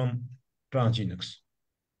away from transgenics.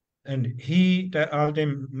 And he, all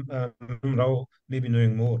time, Rao may be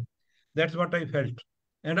knowing more. That's what I felt.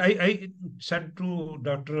 And I said to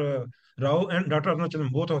Dr. Rao and Dr.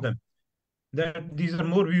 Arunachalem, both of them, that these are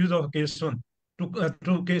more views of Kesan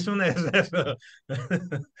to Kesan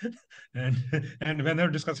and when I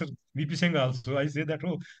discuss VP Singh also, I say that,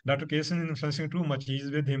 oh, Dr. Kesan is influencing too much. He is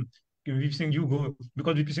with him. VP Singh, you go,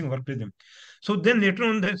 because VP Singh worked with him. So then later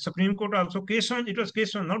on, the Supreme Court also, Kesan, it was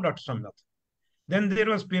Kesan, not Dr. Swaminathan. Then there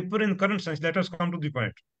was paper in current science, let us come to the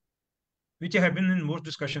point, which have been in most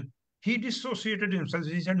discussion. He dissociated himself.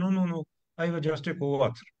 He said, no, I was just a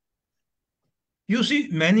co-author. You see,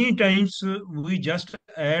 many times we just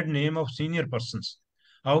add name of senior persons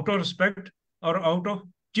out of respect or out of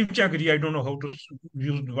chimchakri. I don't know how to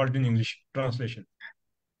use the word in English translation.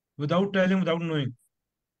 Without telling, without knowing.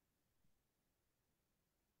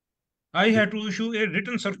 I had to issue a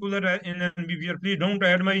written circular in NBBR. Please don't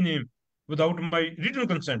add my name without my written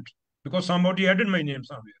consent because somebody added my name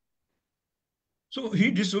somewhere. So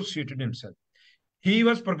he dissociated himself. He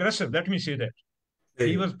was progressive. Let me say that.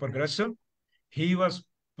 He was progressive. He was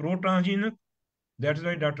pro-transgenic. That's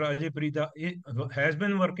why Dr. Ajay Parida has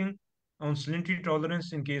been working on salinity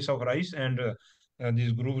tolerance in case of rice and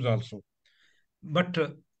these grooves also. But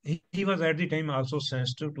he was at the time also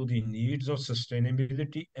sensitive to the needs of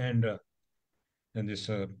sustainability and this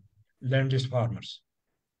landless farmers.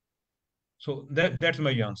 So that's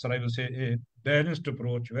my answer. I will say a balanced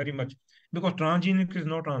approach, very much, because transgenic is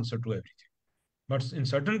not answer to everything. But in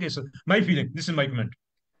certain cases, my feeling, this is my comment,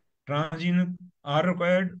 transgenic are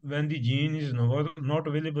required when the gene is not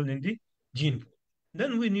available in the gene pool.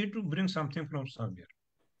 Then we need to bring something from somewhere.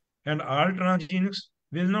 And all transgenics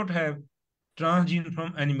will not have transgene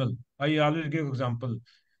from animal. I always give example.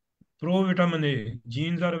 Provitamin A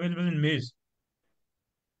genes are available in maize.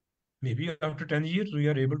 Maybe after 10 years, we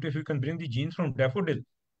are able to, if we can bring the genes from daffodil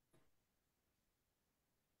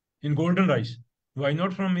in golden rice. Why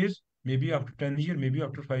not from maize? Maybe after 10 years, maybe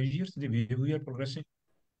after 5 years, the way we are progressing.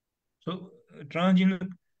 So transgenic,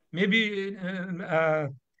 maybe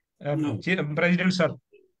No, President Sir,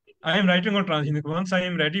 I am writing on transgenic. Once I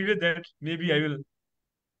am ready with that, maybe I will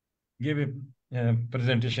give a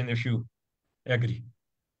presentation if you agree.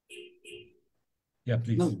 Yeah,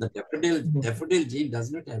 please. no, the daffodil gene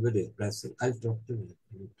does not have a repressor. I'll talk to you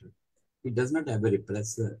later. It does not have a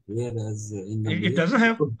repressor, whereas in the It doesn't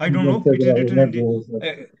have. I don't know. It is written in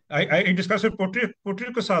the. I discussed with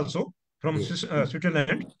Potricus also from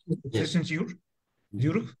Switzerland, Swiss Institute,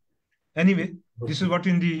 Zurich. Anyway, this is what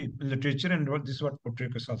in the literature and this is what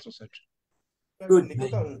Potricus also said. Good.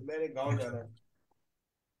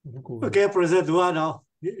 Okay, Professor Dua, now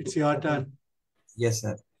it's your turn. Yes,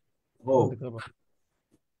 sir. Oh.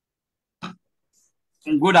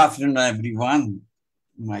 Good afternoon, everyone.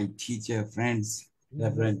 My teacher, friends,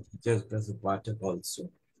 reverend teachers, Professor Pathak also.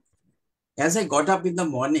 As I got up in the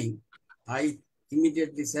morning, I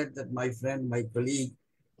immediately said that my friend, my colleague,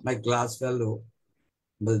 my class fellow,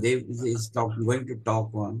 Baldev is going to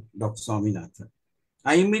talk on Dr. Swaminathan.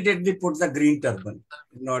 I immediately put the green turban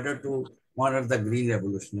in order to honor the green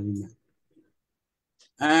revolutionary man.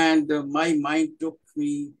 And my mind took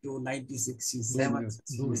me to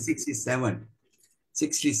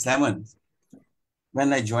 1967,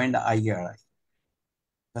 when I joined IRI.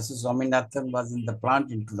 Professor Swaminathan was in the plant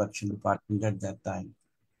introduction department at that time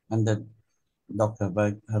under Dr.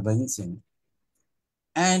 Harbhajan Singh.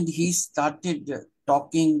 And he started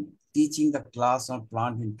teaching the class on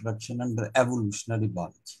plant introduction under evolutionary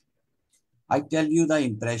biology. I tell you the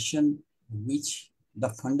impression which the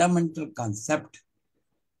fundamental concept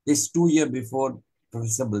is 2 years before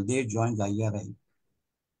Professor Baldev joined IRI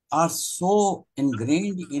are so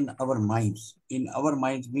ingrained in our minds. In our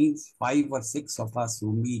minds means 5 or 6 of us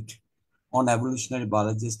who meet on evolutionary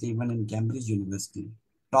biologists, even in Cambridge University,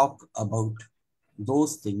 talk about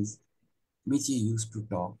those things which he used to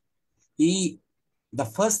talk. The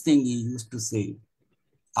first thing he used to say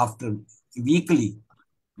after weekly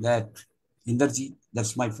that Inderjit,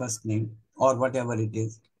 that's my first name, or whatever it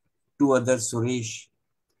is, to others, Suresh,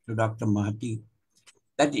 to Dr. Mahati,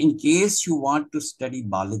 that in case you want to study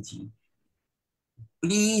biology,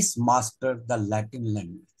 please master the Latin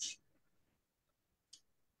language.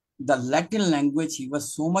 The Latin language he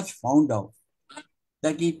was so much fond of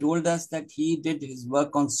that he told us that he did his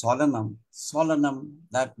work on solanum. Solanum,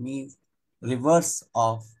 that means reverse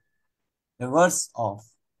of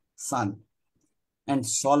sun. And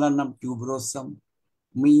solanum tuberosum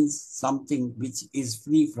means something which is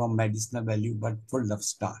free from medicinal value but full of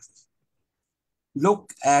starch.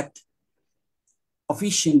 Look at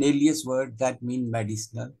officinalius word that means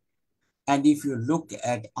medicinal. And if you look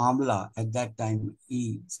at amla, at that time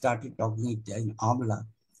he started talking in amla,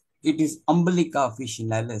 it is umbilica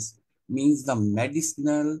officinalis, means the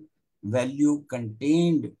medicinal value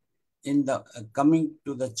contained in the coming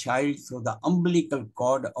to the child through the umbilical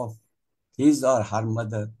cord of his or her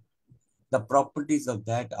mother. The properties of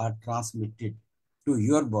that are transmitted to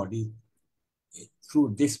your body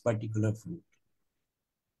through this particular fruit.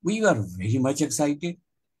 We were very much excited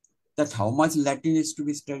that how much Latin is to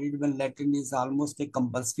be studied when Latin is almost a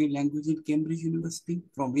compulsory language in Cambridge University,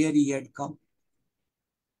 from where he had come.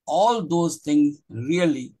 All those things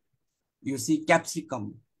really, you see,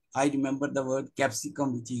 capsicum. I remember the word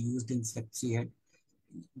capsicum which he used in Secretariat,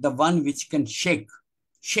 the one which can shake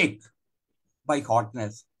by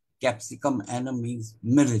hotness. Capsicum annum means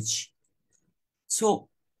mirage. So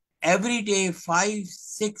every day, 5,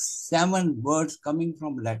 6, 7 words coming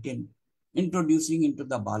from Latin, introducing into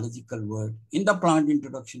the biological world in the plant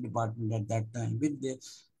introduction department at that time. With the,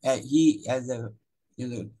 he as a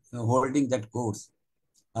holding that course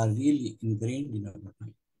are really ingrained in our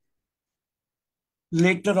mind.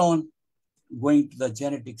 Later on, going to the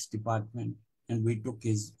genetics department, and we took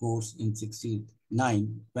his course in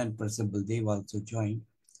 69 when Professor Baldev also joined.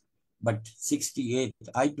 But 68,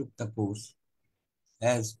 I took the course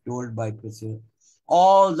as told by Professor.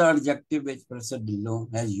 All the adjectives which Professor Dillon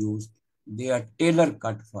has used, they are tailor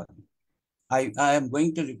cut for me. I am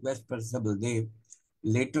going to request Professor Baldev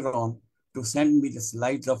later on to send me the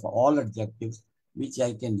slides of all adjectives which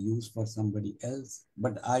I can use for somebody else.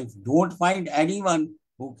 But I don't find anyone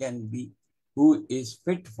who is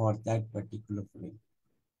fit for that particular frame.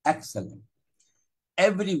 Excellent.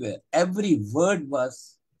 Everywhere, every word.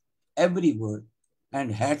 And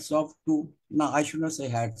hats off to, no, I should not say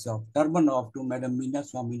hats off, turban off to Madam Meena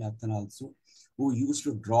Swaminathan also, who used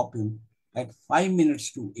to drop him at 5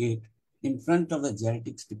 minutes to 8 in front of the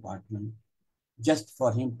genetics department just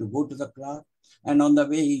for him to go to the class. And on the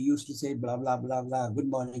way, he used to say, blah, blah, blah, blah, good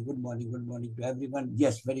morning, good morning, good morning to everyone.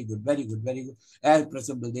 Yes, very good, very good, very good. As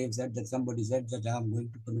Professor Baldev said that somebody said that I am going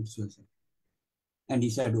to commit suicide. And he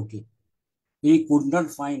said, okay. He could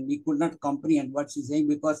not comprehend what she's saying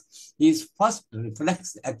because his first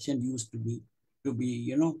reflex action used to be,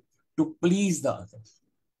 to please the others.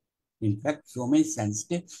 In fact, so many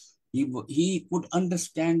sensitive, he could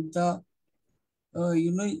understand the,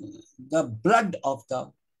 the blood of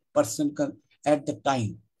the person at the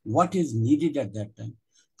time, what is needed at that time.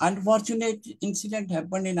 Unfortunate incident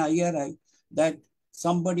happened in IRI that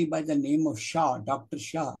somebody by the name of Shah, Dr.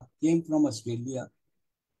 Shah, came from Australia,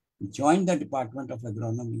 joined the Department of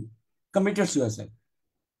Agronomy, committed suicide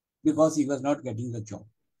because he was not getting the job.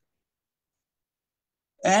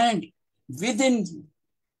 And within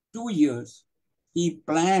 2 years, he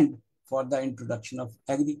planned for the introduction of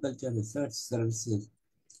agriculture research services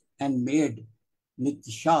and made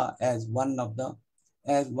Nitya Shah as one of the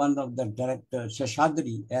directors,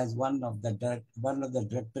 Shashadri as one of the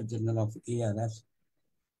Director General of ARS,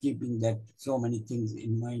 keeping that so many things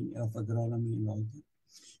in mind of agronomy and all that.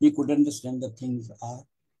 He could understand that things are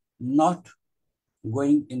not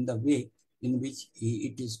going in the way in which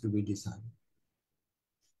it is to be desired.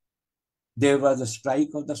 There was a strike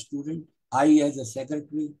of the student. I, as a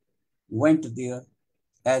secretary, went there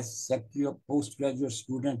as secretary of postgraduate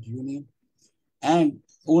student union, and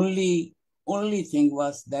only thing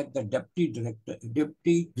was that the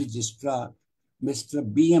deputy registrar, Mr.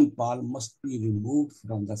 B.M. Pal, must be removed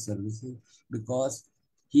from the services because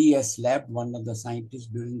he has slapped one of the scientists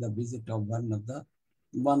during the visit of one of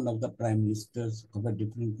the prime ministers of a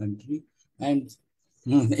different country. And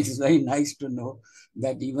it's very nice to know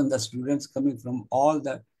that even the students coming from all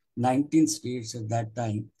the 19 states at that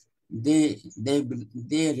time, they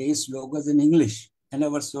raise slogans in English. And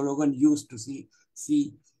our slogan used to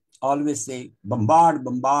always say, bombard,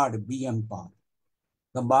 bombard, BM Pal.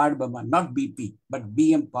 Bombard, bombard, not BP, but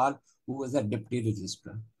BM Pal, who was a deputy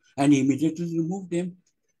registrar. And immediately removed him,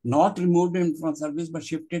 not removed him from service, but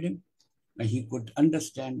shifted him. And he could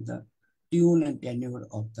understand the tune and tenure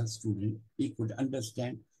of the student. He could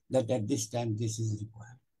understand that at this time, this is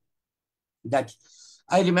required. That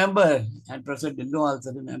I remember, and Professor Dillo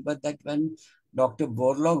also remember, that when Dr.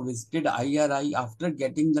 Borlaug visited IRI after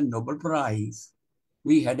getting the Nobel Prize,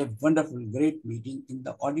 we had a wonderful, great meeting in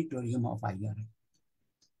the auditorium of IRI.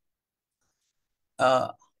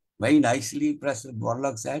 Very nicely, Professor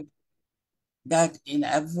Borlaug said that in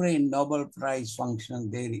every Nobel Prize function,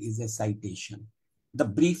 there is a citation, the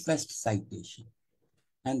briefest citation.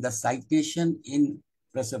 And the citation in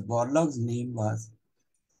Professor Borlaug's name was,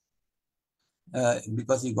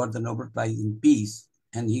 because he got the Nobel Prize in Peace,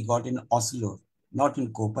 and he got in Oslo, not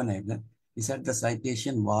in Copenhagen. He said the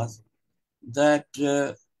citation was that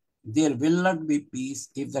there will not be peace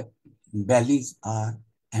if the bellies are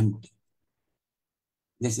empty.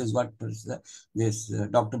 This is what Dr.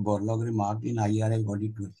 Borlaug remarked in IRI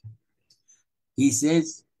auditorium. He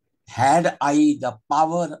says, had I the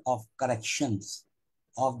power of corrections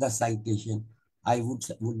of the citation, I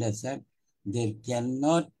would have said there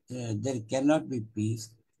cannot be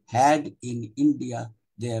peace. Had in India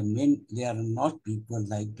there are not people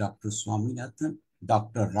like Dr. Swaminathan,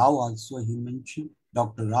 Dr. Rao also he mentioned,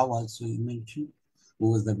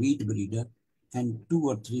 who was the wheat breeder, and 2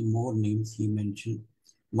 or 3 more names he mentioned.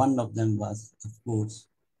 One of them was, of course,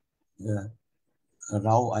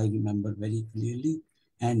 Rao, I remember very clearly,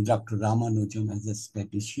 and Dr. Ramanujam as a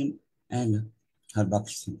statistician, and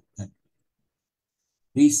Harbaksh Singh.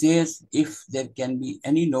 He says if there can be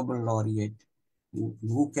any Nobel laureate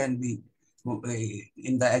who can be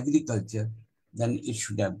in the agriculture, then it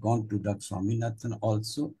should have gone to Dr. Swaminathan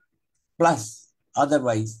also, plus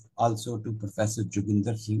otherwise also to Professor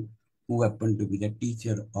Joginder Singh, who happened to be the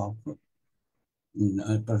teacher of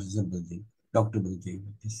Professor Baldev, Dr. Baldev.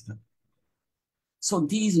 So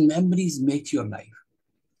these memories make your life.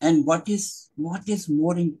 And what is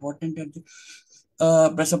more important at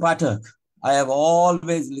Professor Pathak, I have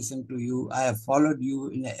always listened to you. I have followed you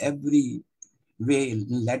in every way, in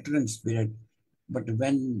letter and spirit. But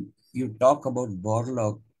when you talk about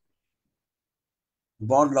Borlaug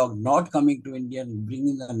not coming to India and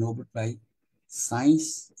bringing the Nobel Prize,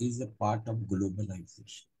 science is a part of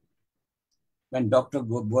globalization. When Dr.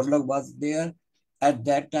 Borlaug was there, at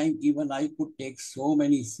that time, even I could take so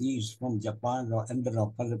many seeds from Japan and the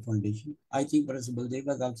Rockefeller Foundation. I think Professor Baldev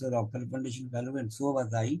was also a Rockefeller Foundation fellow, and so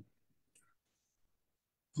was I.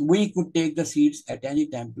 We could take the seeds at any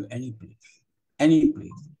time to any place.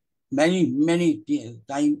 Many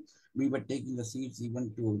times we were taking the seeds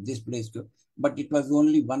even to this place too. But it was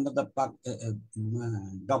only one of the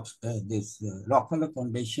Rockefeller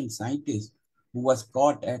Foundation scientists who was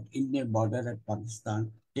caught at Indian border at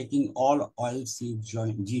Pakistan, taking all oil seed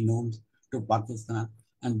genomes to Pakistan,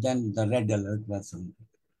 and then the red alert was sounded.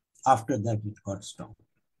 After that, it got stopped.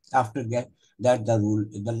 After that,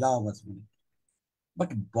 the law was made.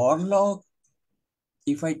 But Borlaug,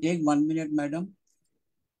 if I take 1 minute, madam,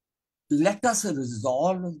 let us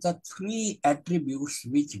resolve the three attributes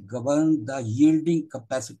which govern the yielding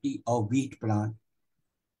capacity of wheat plant,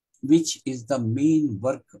 which is the main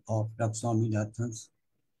work of Dr. Swaminathan's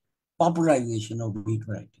popularization of wheat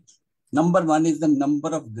varieties. Number one is the number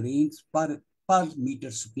of grains per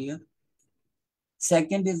meter square.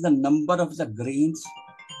 Second is the number of the grains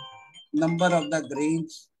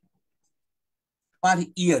per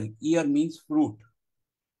year. Year means fruit,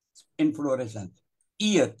 inflorescence.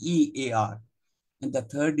 Year, EAR. And the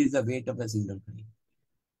third is the weight of a single grain.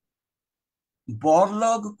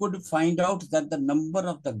 Borlaug could find out that the number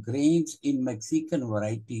of the grains in Mexican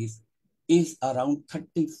varieties is around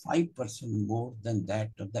 35% more than that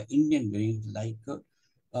of the Indian grains like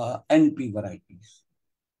NP varieties,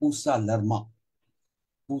 Pusa Lerma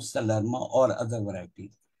or other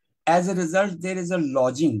varieties. As a result, there is a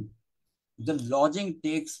lodging. The lodging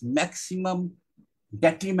takes maximum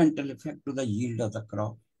detrimental effect to the yield of the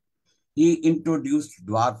crop. He introduced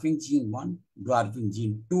dwarfing gene 1, dwarfing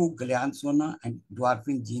gene 2, Galiansona, and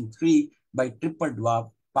dwarfing gene 3 by triple dwarf,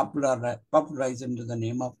 popularized under the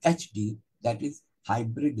name of HD, that is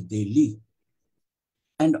hybrid daily.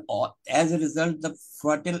 And as a result,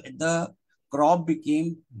 the crop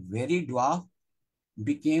became very dwarf,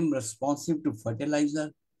 became responsive to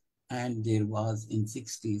fertilizer, and there was, in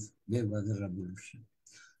 60s, there was a revolution.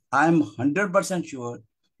 I am 100% sure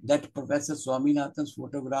that Professor Swaminathan's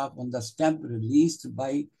photograph on the stamp released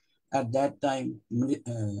by, at that time,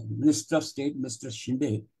 Minister of State, Mr.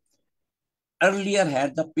 Shinde, earlier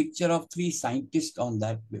had the picture of 3 scientists on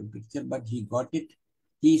that picture, but he got it.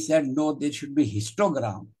 He said, no, there should be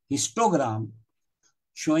histogram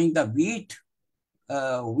showing the wheat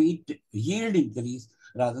yield increase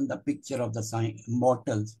rather than the picture of the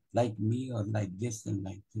mortals like me or like this and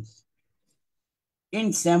like this.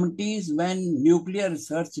 In 70s, when Nuclear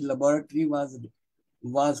Research Laboratory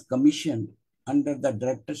was commissioned under the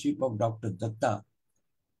directorship of Dr. Datta,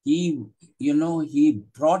 he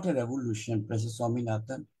brought a revolution, Professor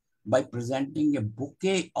Swaminathan, by presenting a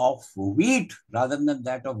bouquet of wheat rather than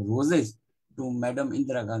that of roses to Madam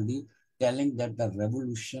Indira Gandhi, telling that the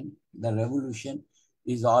revolution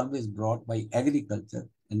is always brought by agriculture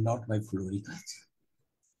and not by floriculture.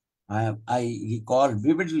 I recall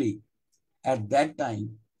vividly at that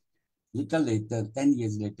time, little later, 10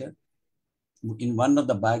 years later, in one of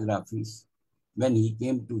the biographies, when he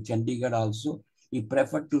came to Chandigarh also, he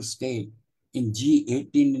preferred to stay in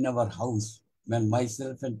G18 in our house when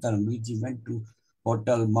myself and Taranveerji went to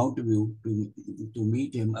Hotel Mount View to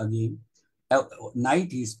meet him again.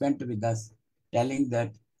 Night he spent with us, telling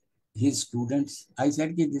that his students, I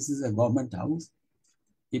said, this is a government house.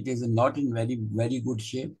 It is not in very, very good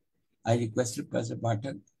shape. I requested Professor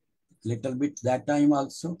Pathak little bit that time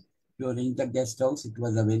also. During the guest house, it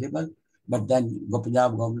was available. But then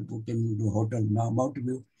Punjab government put him into Hotel Mount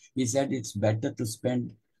View. He said it's better to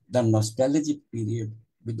spend the nostalgic period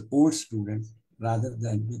with old students rather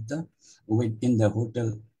than in the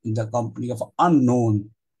hotel, in the company of unknown.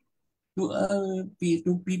 To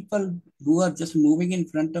people who are just moving in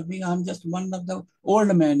front of me, I'm just one of the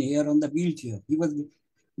old men here on the wheelchair.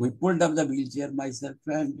 We pulled up the wheelchair, myself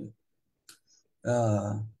and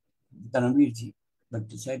Taranveerji, but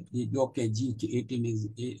he said, okay,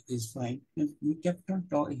 G18 is fine. And he kept on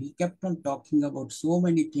talking about so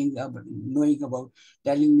many things,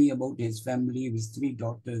 telling me about his family, his 3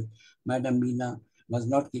 daughters. Madam Meena was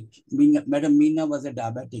a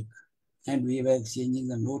diabetic, and we were exchanging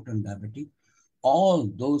a note on diabetic. All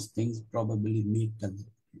those things probably make the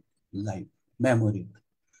life memorable.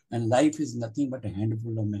 And life is nothing but a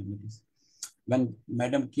handful of memories. When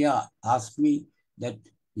Madam Kia asked me that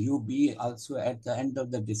you be also at the end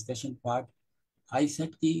of the discussion part, I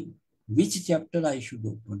said, which chapter I should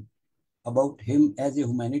open? About him as a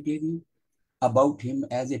humanitarian, about him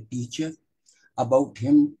as a teacher, about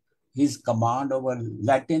him, his command over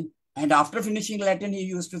Latin. And after finishing Latin, he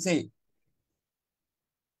used to say,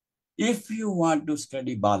 if you want to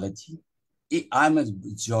study biology, I'm a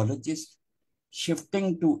geologist,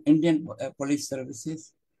 shifting to Indian police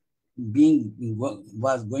services,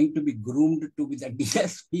 was going to be groomed to be the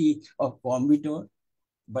DSP of Coimbatore,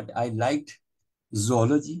 but I liked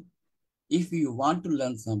zoology. If you want to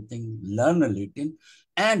learn something, learn a Latin.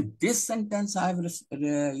 And this sentence I've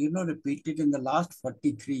repeated in the last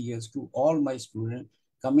 43 years to all my students,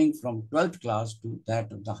 coming from 12th class to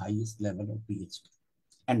that of the highest level of PhD.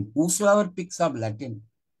 And whosoever picks up Latin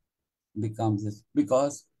becomes this,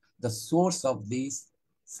 because the source of these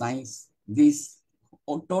science, these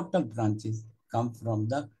total branches come from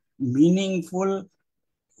the meaningful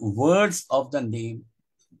words of the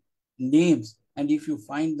names. And if you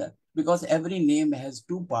find that, because every name has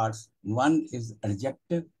two parts, one is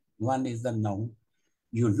adjective, one is the noun.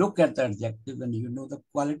 You look at the adjective and you know the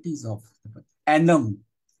qualities of the annum,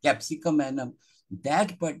 capsicum annum,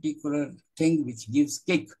 that particular thing which gives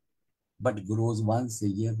kick but grows once a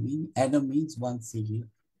year. Annum means once a year.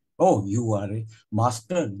 Oh, you are a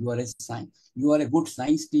master, you are a good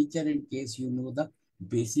science teacher in case you know the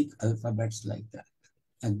basic alphabets like that.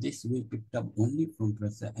 And this we picked up only from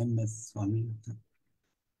Professor M.S. Swami.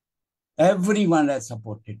 Everyone has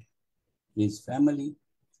supported his family,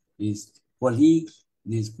 his colleagues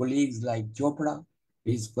like Chopra,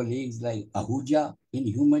 his colleagues like Ahuja in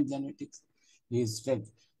human genetics, his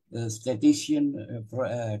statistician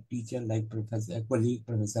teacher like colleague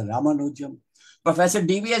Professor Ramanujam, Professor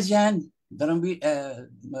D.V.S. Jain, Baldevji,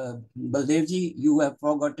 you have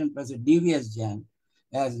forgotten Professor D.V.S. Jain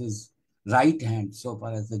as his right hand so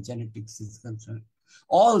far as the genetics is concerned.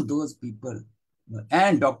 All those people,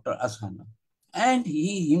 and Dr. Asana. And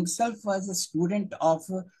he himself was a student of,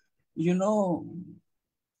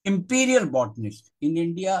 imperial botanist. In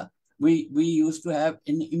India, we used to have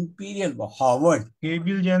an imperial Harvard.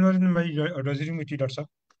 Gabriel Jan was in my advisory committee, Dr. Sir.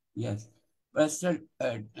 Yes. Professor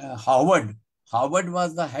Harvard. Harvard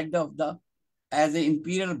was the head of as an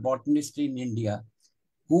imperial botanist in India,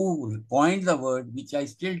 who coined the word, which I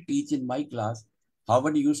still teach in my class.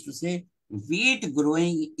 Harvard used to say, wheat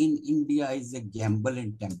growing in India is a gamble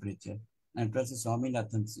in temperature. And Professor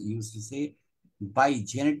Swaminathan used to say, by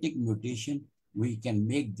genetic mutation, we can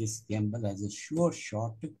make this gamble as a sure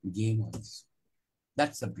shot game also.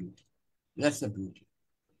 That's the beauty. That's the beauty.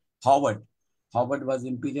 Harvard was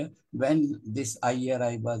imperial. When this year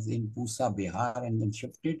I was in Pusa, Bihar, and then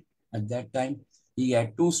shifted, at that time, he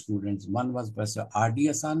had two students. One was Professor R.D.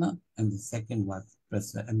 Asana, and the second was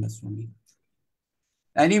Professor M.S. Swami.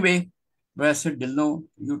 Anyway, Professor Dillon,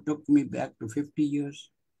 you took me back to 50 years.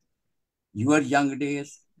 Your younger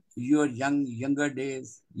days, your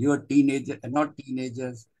teenager, not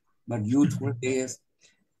teenagers, but youthful days,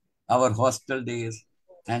 our hostel days,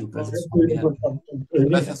 and Professor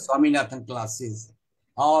Swaminathan classes,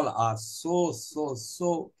 all are so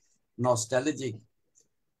nostalgic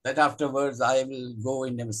that afterwards I will go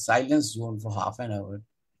in a silence zone for half an hour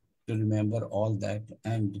to remember all that.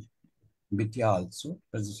 And Bitya also,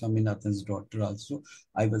 Professor Swaminathan's daughter also,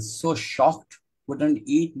 I was so shocked, couldn't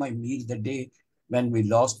eat my meal the day when we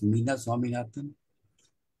lost Meena Swaminathan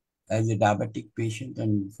as a diabetic patient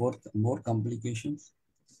and more complications.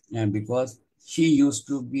 And because she used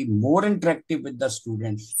to be more interactive with the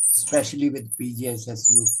students, especially with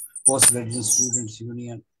PGSSU, Post-Graduate Students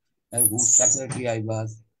Union, whose secretary I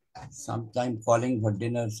was, sometime calling for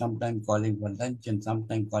dinner, sometime calling for lunch, and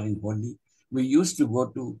sometime calling Holi. We used to go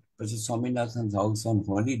to Professor Swaminathan's house on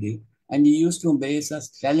holiday, and he used to embrace us,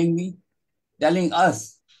 telling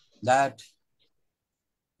us that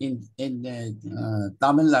in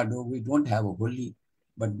Tamil Nadu, we don't have a Holi,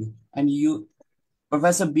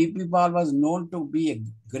 Professor B.P. Pal was known to be a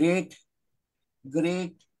great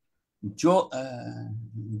joke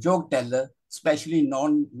teller, especially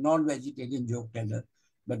non-vegetarian joke teller.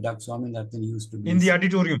 But Dr. Swaminathan used to be in the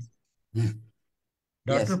auditorium. Yes.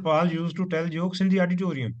 Dr. Paul used to tell jokes in the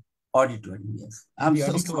auditorium. Auditorium, yes. I'm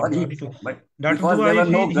so sorry, but Dr. because there were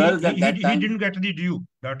no girls at that time, he didn't get the due.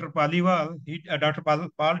 Dr. Paliwal, Dr.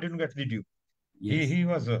 Paul didn't get the due. yes. He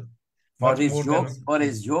was for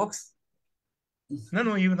his jokes.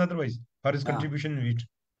 No, even otherwise, for his contribution in it.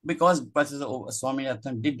 Because Professor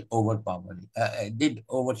Swaminathan did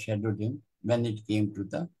overshadow him when it came to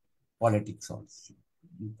the politics also.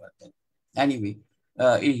 But anyway,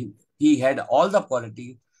 he had all the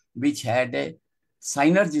quality which had a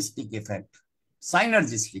synergistic effect.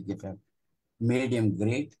 Synergistic effect made him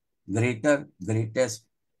great, greater, greatest.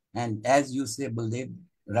 And as you say, Baldev,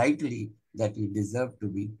 rightly, that he deserved to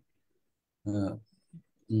be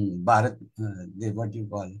Bharat, what you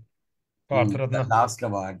call the last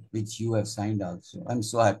award, which you have signed also. I'm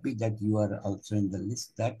so happy that you are also in the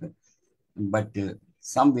list. But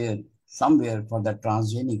somewhere for the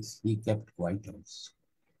transgenics, he kept quiet also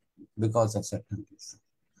because of certain reasons.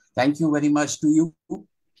 Thank you very much to you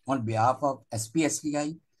on behalf of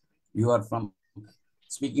SPSTI. You are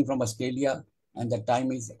speaking from Australia, and the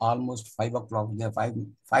time is almost 5 o'clock. They are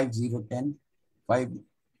 5:10,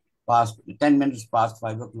 10 minutes past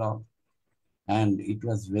 5 o'clock. And it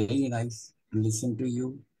was very nice to listen to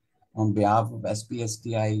you on behalf of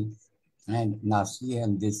SPSTI and NASI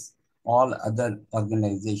and this all other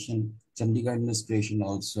organization, Chandigarh administration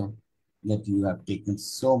also, that you have taken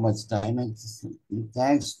so much time. And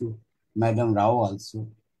thanks to Madam Rao also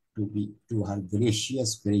to her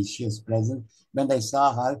gracious presence. When I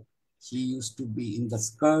saw her, she used to be in the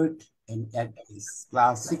skirt and at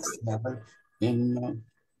class 6 level in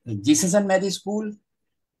Jesus and Mary School.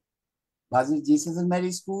 Was it Jesus and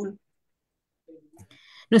Mary School?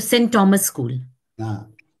 No, St. Thomas School.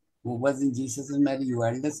 Who was in Jesus and Mary? You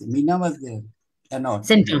eldest? Meena was there. No,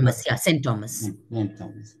 St. Thomas, yeah, St. Thomas. St.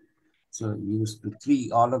 Thomas. So used to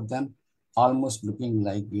all of them, almost looking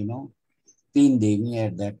like, Teen Devi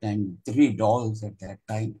at that time, 3 dolls at that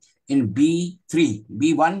time. In B3,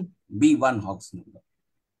 B1 house number.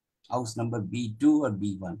 House number B2 or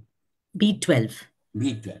B1? B12.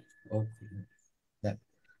 B12. Okay.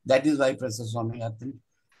 That is why Professor Swami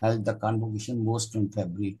held the convocation most on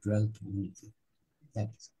February 12th.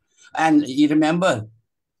 And you remember,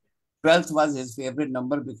 12th was his favorite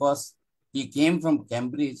number because he came from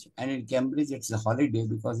Cambridge, and in Cambridge it's a holiday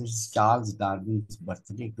because it's Charles Darwin's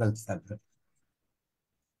birthday, 12th February.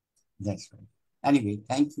 That's right. Anyway,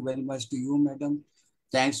 thank you very much to you, madam.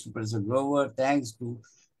 Thanks to Professor Grover. Thanks to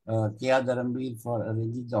K.R. Dharamveer for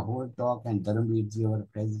arranging the whole talk, and Dharamveer ji, our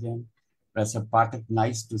president. Professor Pathak,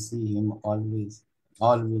 nice to see him always.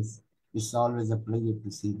 Always. It's always a pleasure to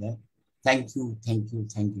see that. Thank you very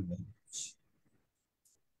much.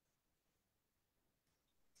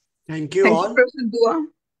 Thank you all. Professor Dua.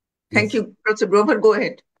 Thank you, Professor Grover. Go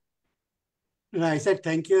ahead. I said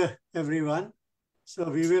thank you, everyone. So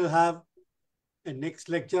we will have a next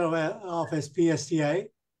lecture of SPSTI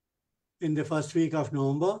in the first week of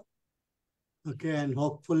November. Okay, and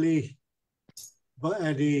hopefully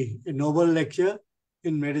the Nobel lecture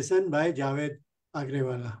in medicine by Javed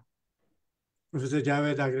Agrewala. Professor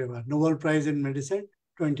Javed Agrewala, Nobel Prize in Medicine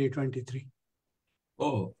 2023.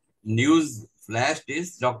 Oh, news flashed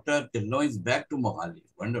is Dr. Tilno is back to Mohali.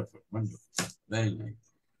 Wonderful, wonderful. Very nice.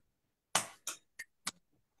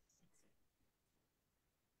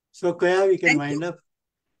 So, Kaya, we can wind up.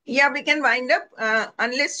 Yeah, we can wind up.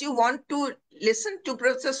 Unless you want to listen to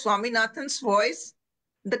Professor Swaminathan's voice,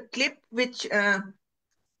 the clip which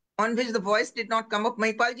on which the voice did not come up.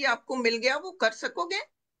 Mahipal ji, आपको मिल गया वो कर सकोगे?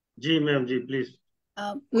 जी ma'am ji please.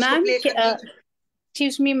 Ma'am,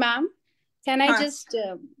 excuse me, ma'am. Can I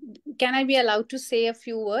can I be allowed to say a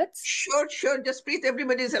few words? Sure. Just please,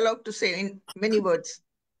 everybody is allowed to say in many words.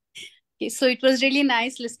 Okay, so it was really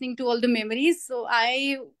nice listening to all the memories. So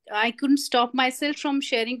I couldn't stop myself from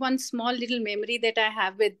sharing one small little memory that I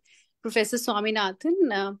have with Professor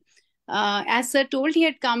Swaminathan. As sir told, he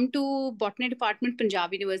had come to Botany Department,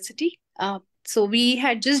 Punjab University. So we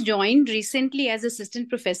had just joined recently as assistant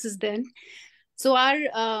professors then. So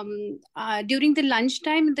our during the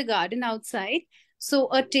lunchtime in the garden outside, so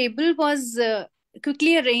a table was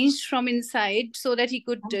quickly arranged from inside so that he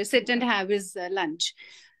could sit and have his lunch.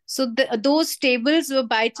 So those tables were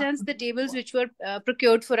by chance the tables which were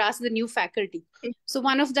procured for us, the new faculty. So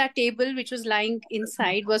one of that table which was lying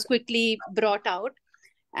inside was quickly brought out.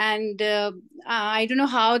 And I don't know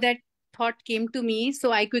how that thought came to me.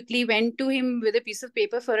 So I quickly went to him with a piece of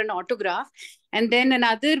paper for an autograph. And then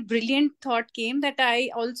another brilliant thought came that I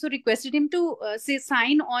also requested him to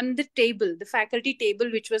sign on the table, the faculty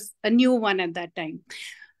table, which was a new one at that time.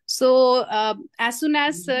 So as soon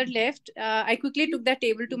as sir left, I quickly took that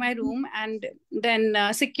table to my room and then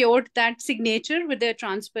secured that signature with a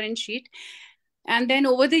transparent sheet. And then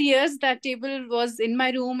over the years, that table was in my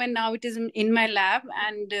room and now it is in my lab.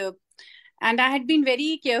 And I had been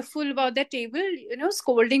very careful about that table,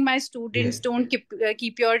 scolding my students, don't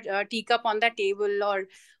keep your teacup on that table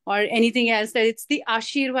or anything else. That it's the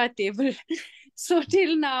Ashirwad table. So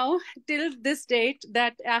till now, till this date,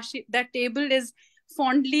 that table is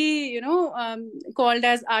fondly, called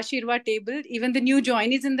as Ashirwa table. Even the new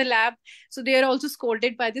joinees in the lab, so they are also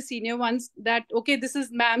scolded by the senior ones that, okay, this is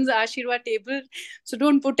ma'am's Ashirwa table, so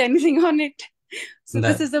don't put anything on it. So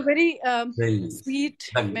this is a very sweet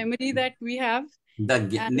memory that we have.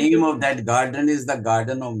 The name of that garden is the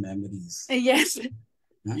Garden of Memories. Yes.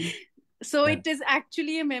 So it is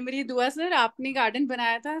actually a memory. Dua sir, aapne garden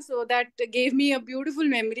banaya tha, so that gave me a beautiful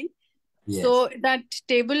memory. Yes. So that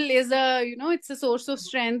table is it's a source of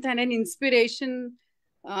strength and an inspiration.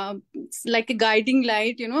 It's like a guiding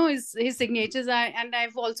light, his signatures and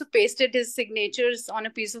I've also pasted his signatures on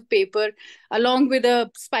a piece of paper along with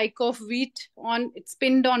a spike of wheat it's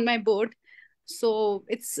pinned on my board. So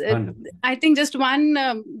it's I think just one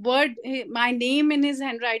word, my name in his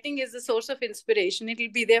handwriting is a source of inspiration. It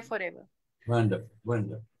will be there forever. Wonderful,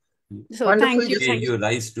 wonderful. So wonderful. Thank you. You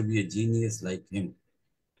rise to be a genius like him.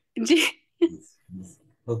 Okay.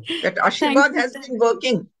 That Ashirwad has been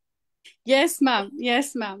working. Yes, ma'am.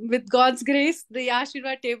 Yes, ma'am. With God's grace, the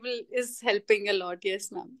Ashirwad table is helping a lot.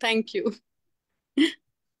 Yes, ma'am. Thank you.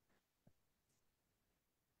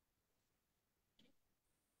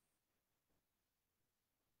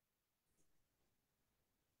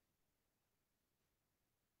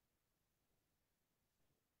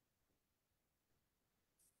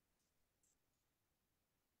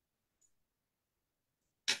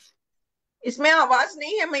 इसमें आवाज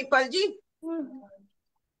नहीं है महिपाल जी?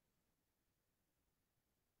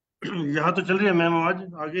 यहाँ तो चल रही है ma'am,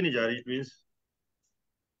 आवाज आगे नहीं जा रही प्लीज.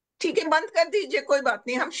 ठीक है, बंद कर दीजिए, कोई बात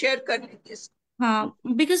नहीं, हम शेयर कर लेंगे. हाँ,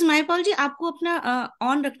 because महिपाल जी आपको अपना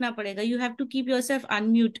ऑन रखना पड़ेगा. You have to keep yourself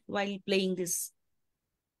unmute while playing this.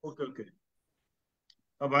 Okay okay.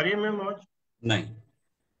 अब आ रही है मैम आवाज?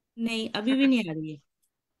 नहीं, अभी भी नहीं आ रही है.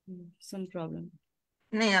 Some problem.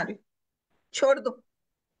 नहीं आ रही, छोड़ दो,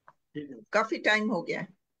 काफी टाइम हो गया है.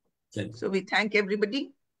 So we thank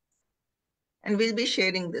everybody and we'll be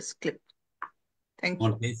sharing this clip. Thank you.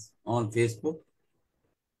 On Facebook?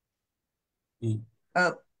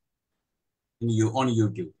 On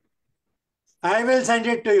YouTube. I will send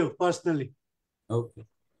it to you personally. Okay.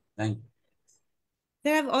 Thank you.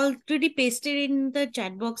 They have already pasted in the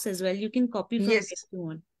chat box as well. You can copy from Yes. if you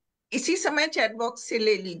want. इसी समय chat box से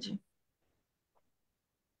ले लीजिए.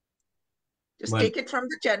 Just take it from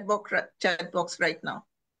the chat box right now.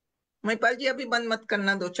 Mahipal जी अभी बंद मत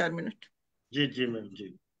करना, 2-4 minute. Ji ji ma'am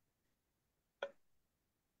ji.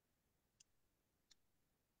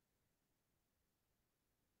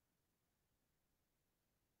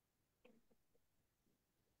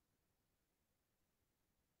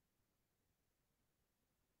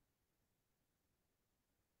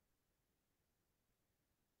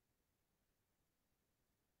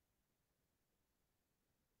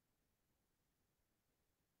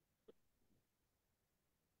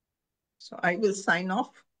 So I will sign off.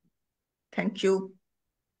 Thank you.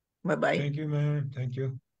 Bye-bye. Thank you, ma'am. Thank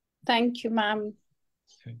you. Thank you, ma'am.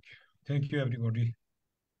 Thank you. Thank you, everybody.